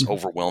always this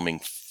overwhelming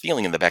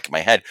feeling in the back of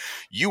my head.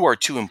 You are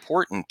too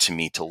important to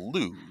me to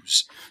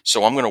lose.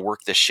 So I'm going to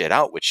work this shit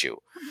out with you.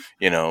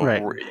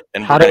 Right.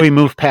 And how do we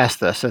move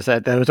past this?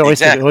 That was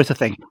always always the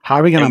thing. How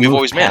are we going to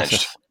move past managed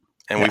this?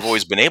 And we've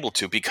always been able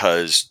to,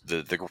 because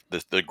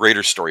the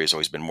greater story has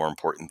always been more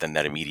important than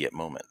that immediate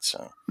moment.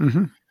 So,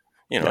 and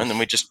then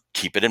we just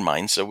keep it in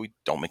mind so we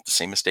don't make the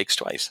same mistakes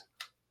twice.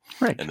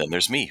 Right. And then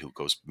there's me who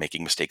goes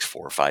making mistakes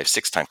 4, 5,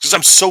 6 times because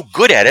I'm so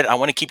good at it. I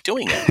want to keep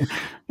doing it.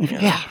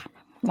 Yeah.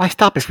 Why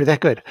stop if you're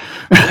that good?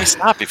 Why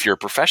stop if you're a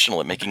professional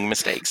at making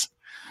mistakes?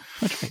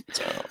 That's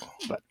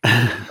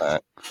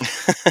right.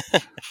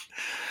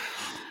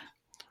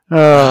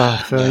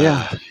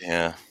 Yeah.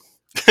 Yeah.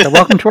 So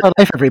welcome to our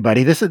life,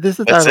 everybody. This is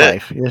our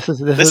life. This is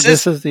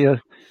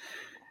the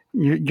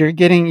you're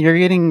getting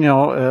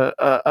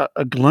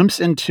a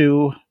glimpse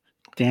into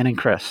Dan and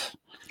Chris.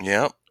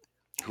 Yep.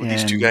 Who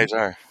these two guys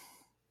are.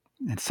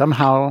 And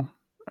somehow,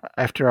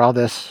 after all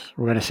this,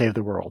 we're going to save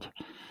the world.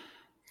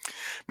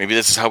 Maybe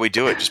this is how we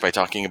do it, just by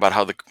talking about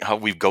how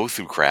we go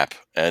through crap,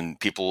 and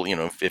people,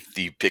 if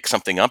you pick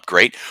something up,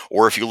 great.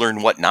 Or if you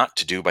learn what not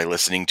to do by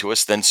listening to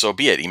us, then so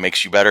be it. He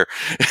makes you better.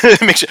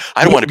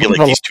 I don't want to be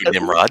like these two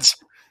Nimrods.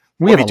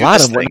 We have a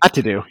lot of what not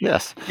to do.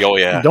 Yes. Oh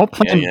yeah. Don't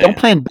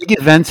plan big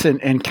events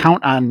and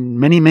count on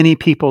many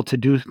people to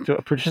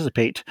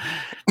participate.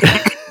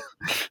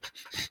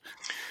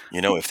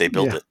 If they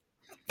build it,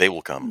 they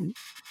will come.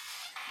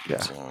 Yeah.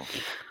 So.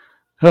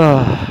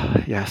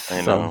 Yes.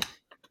 I know.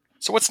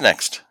 So what's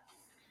next?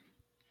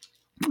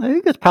 I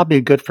think that's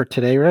probably good for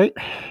today, right?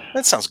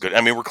 That sounds good.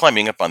 I mean, we're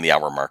climbing up on the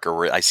hour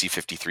marker. I see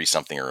 53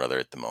 something or other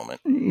at the moment.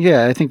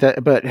 Yeah, I think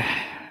that, but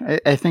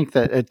I think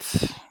that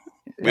it's.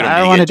 We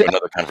don't need to get to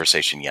another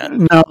conversation yet.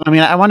 No, I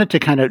mean, I wanted to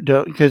kind of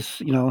do, because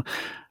you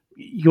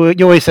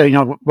always say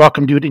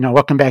welcome dude,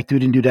 welcome back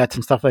dude and dudettes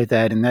and stuff like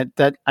that, and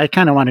that I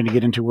kind of wanted to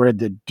get into where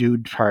the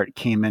dude part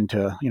came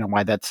into,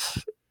 why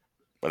that's.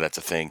 Well, that's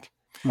a thing.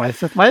 Why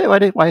is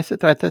it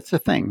that's a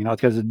thing?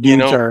 Because the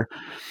dudes are.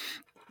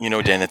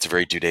 Dan, that's a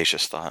very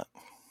dudacious thought.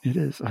 It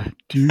is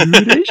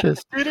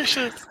dudacious.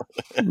 Dudacious.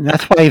 And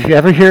that's why if you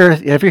ever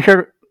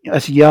hear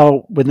us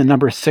yell when the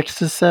number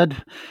 6 is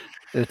said,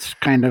 it's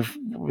kind of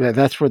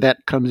that's where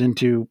that comes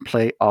into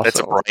play. Also, that's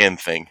a Brian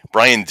thing.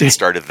 Brian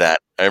started that.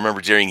 I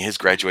remember during his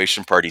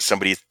graduation party,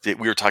 we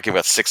were talking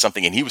about 6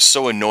 something, and he was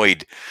so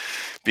annoyed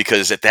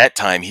because at that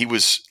time he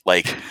was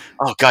like,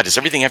 "Oh God, does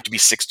everything have to be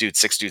 6 dudes,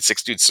 6 dudes,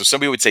 6 dudes?" So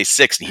somebody would say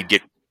 6, and he'd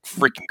get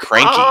freaking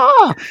cranky.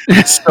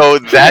 So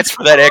that's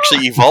where that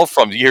actually evolved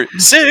from. You hear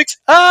 6.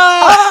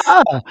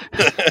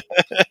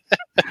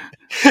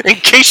 In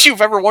case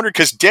you've ever wondered,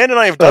 because Dan and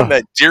I have done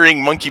that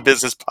during Monkey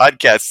Business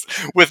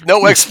podcasts with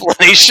no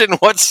explanation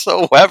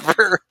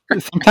whatsoever.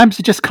 Sometimes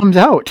it just comes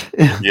out.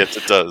 Yes,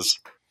 it does.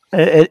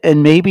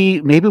 And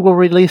maybe we'll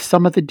release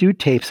some of the dude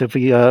tapes if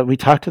we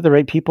talk to the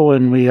right people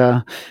and we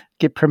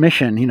get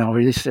permission.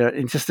 Release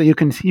it's just so you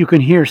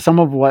can hear some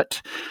of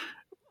what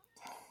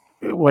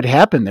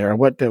happened there,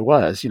 what there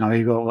was. You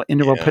go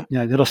and we'll Yeah. put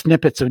little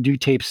snippets of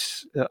dude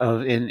tapes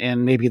of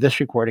in maybe this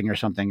recording or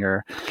something,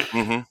 or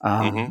Hmm.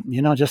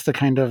 Hmm. just to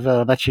kind of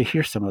let you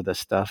hear some of this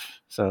stuff.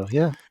 So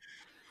yeah,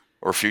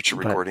 Or future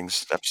but.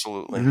 recordings.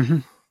 Absolutely. hmm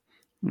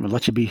We'll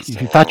let you be.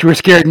 If you thought So, you were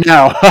scared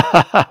now,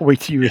 wait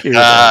till you hear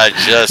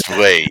this. just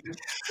wait.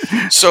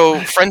 So,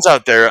 friends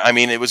out there, I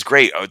mean, it was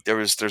great.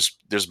 There's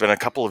been a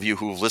couple of you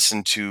who've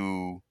listened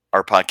to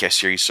our podcast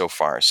series so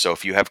far. So,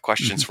 if you have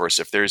questions Mhm. for us,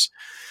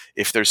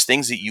 if there's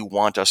things that you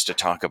want us to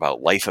talk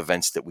about, life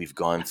events that we've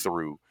gone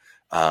through,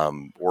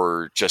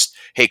 or just,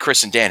 hey,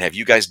 Chris and Dan, have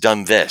you guys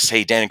done this?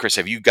 Hey, Dan and Chris,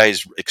 have you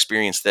guys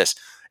experienced this?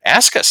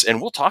 Ask us,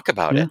 and we'll talk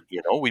about Yeah.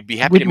 it. We'd be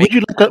happy to make.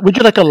 Would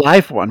you like a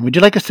live one? Would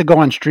you like us to go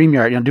on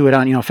StreamYard, do it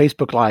on,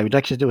 Facebook Live? We'd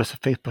like to do a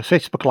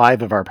Facebook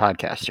Live of our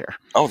podcast here.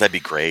 Oh, that'd be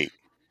great.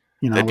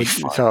 That'd be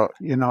fun.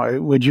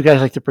 Would you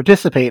guys like to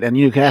participate? And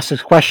you can ask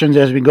us questions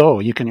as we go.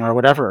 You can, or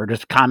whatever, or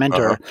just comment,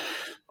 Uh huh. Uh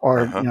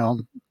or huh.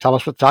 tell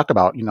us what to talk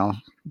about.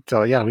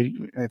 So yeah,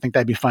 I think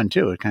that'd be fun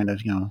too. It kind of,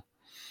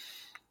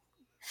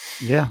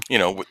 yeah.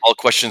 With all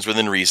questions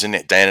within reason.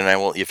 Dan and I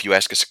will. If you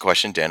ask us a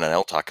question, Dan and I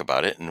will talk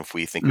about it. And if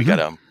we think we hmm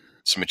got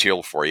some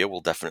material for you,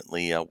 we'll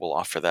definitely we'll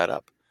offer that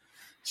up.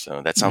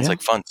 So that sounds Yeah.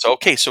 like fun. So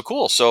okay, so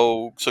cool,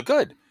 so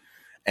good.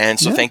 And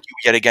so Yeah. thank you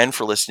yet again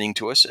for listening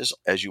to us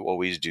as you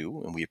always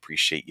do, and we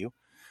appreciate you.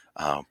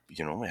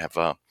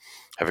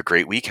 Have a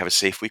great week. Have a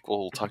safe week.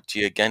 We'll talk to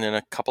you again in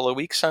a couple of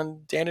weeks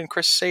on Dan and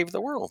Chris Save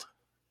the World.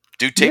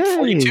 Dude tape Yay.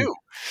 42.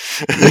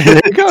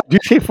 There you go.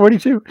 DJ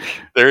 42.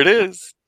 There it is.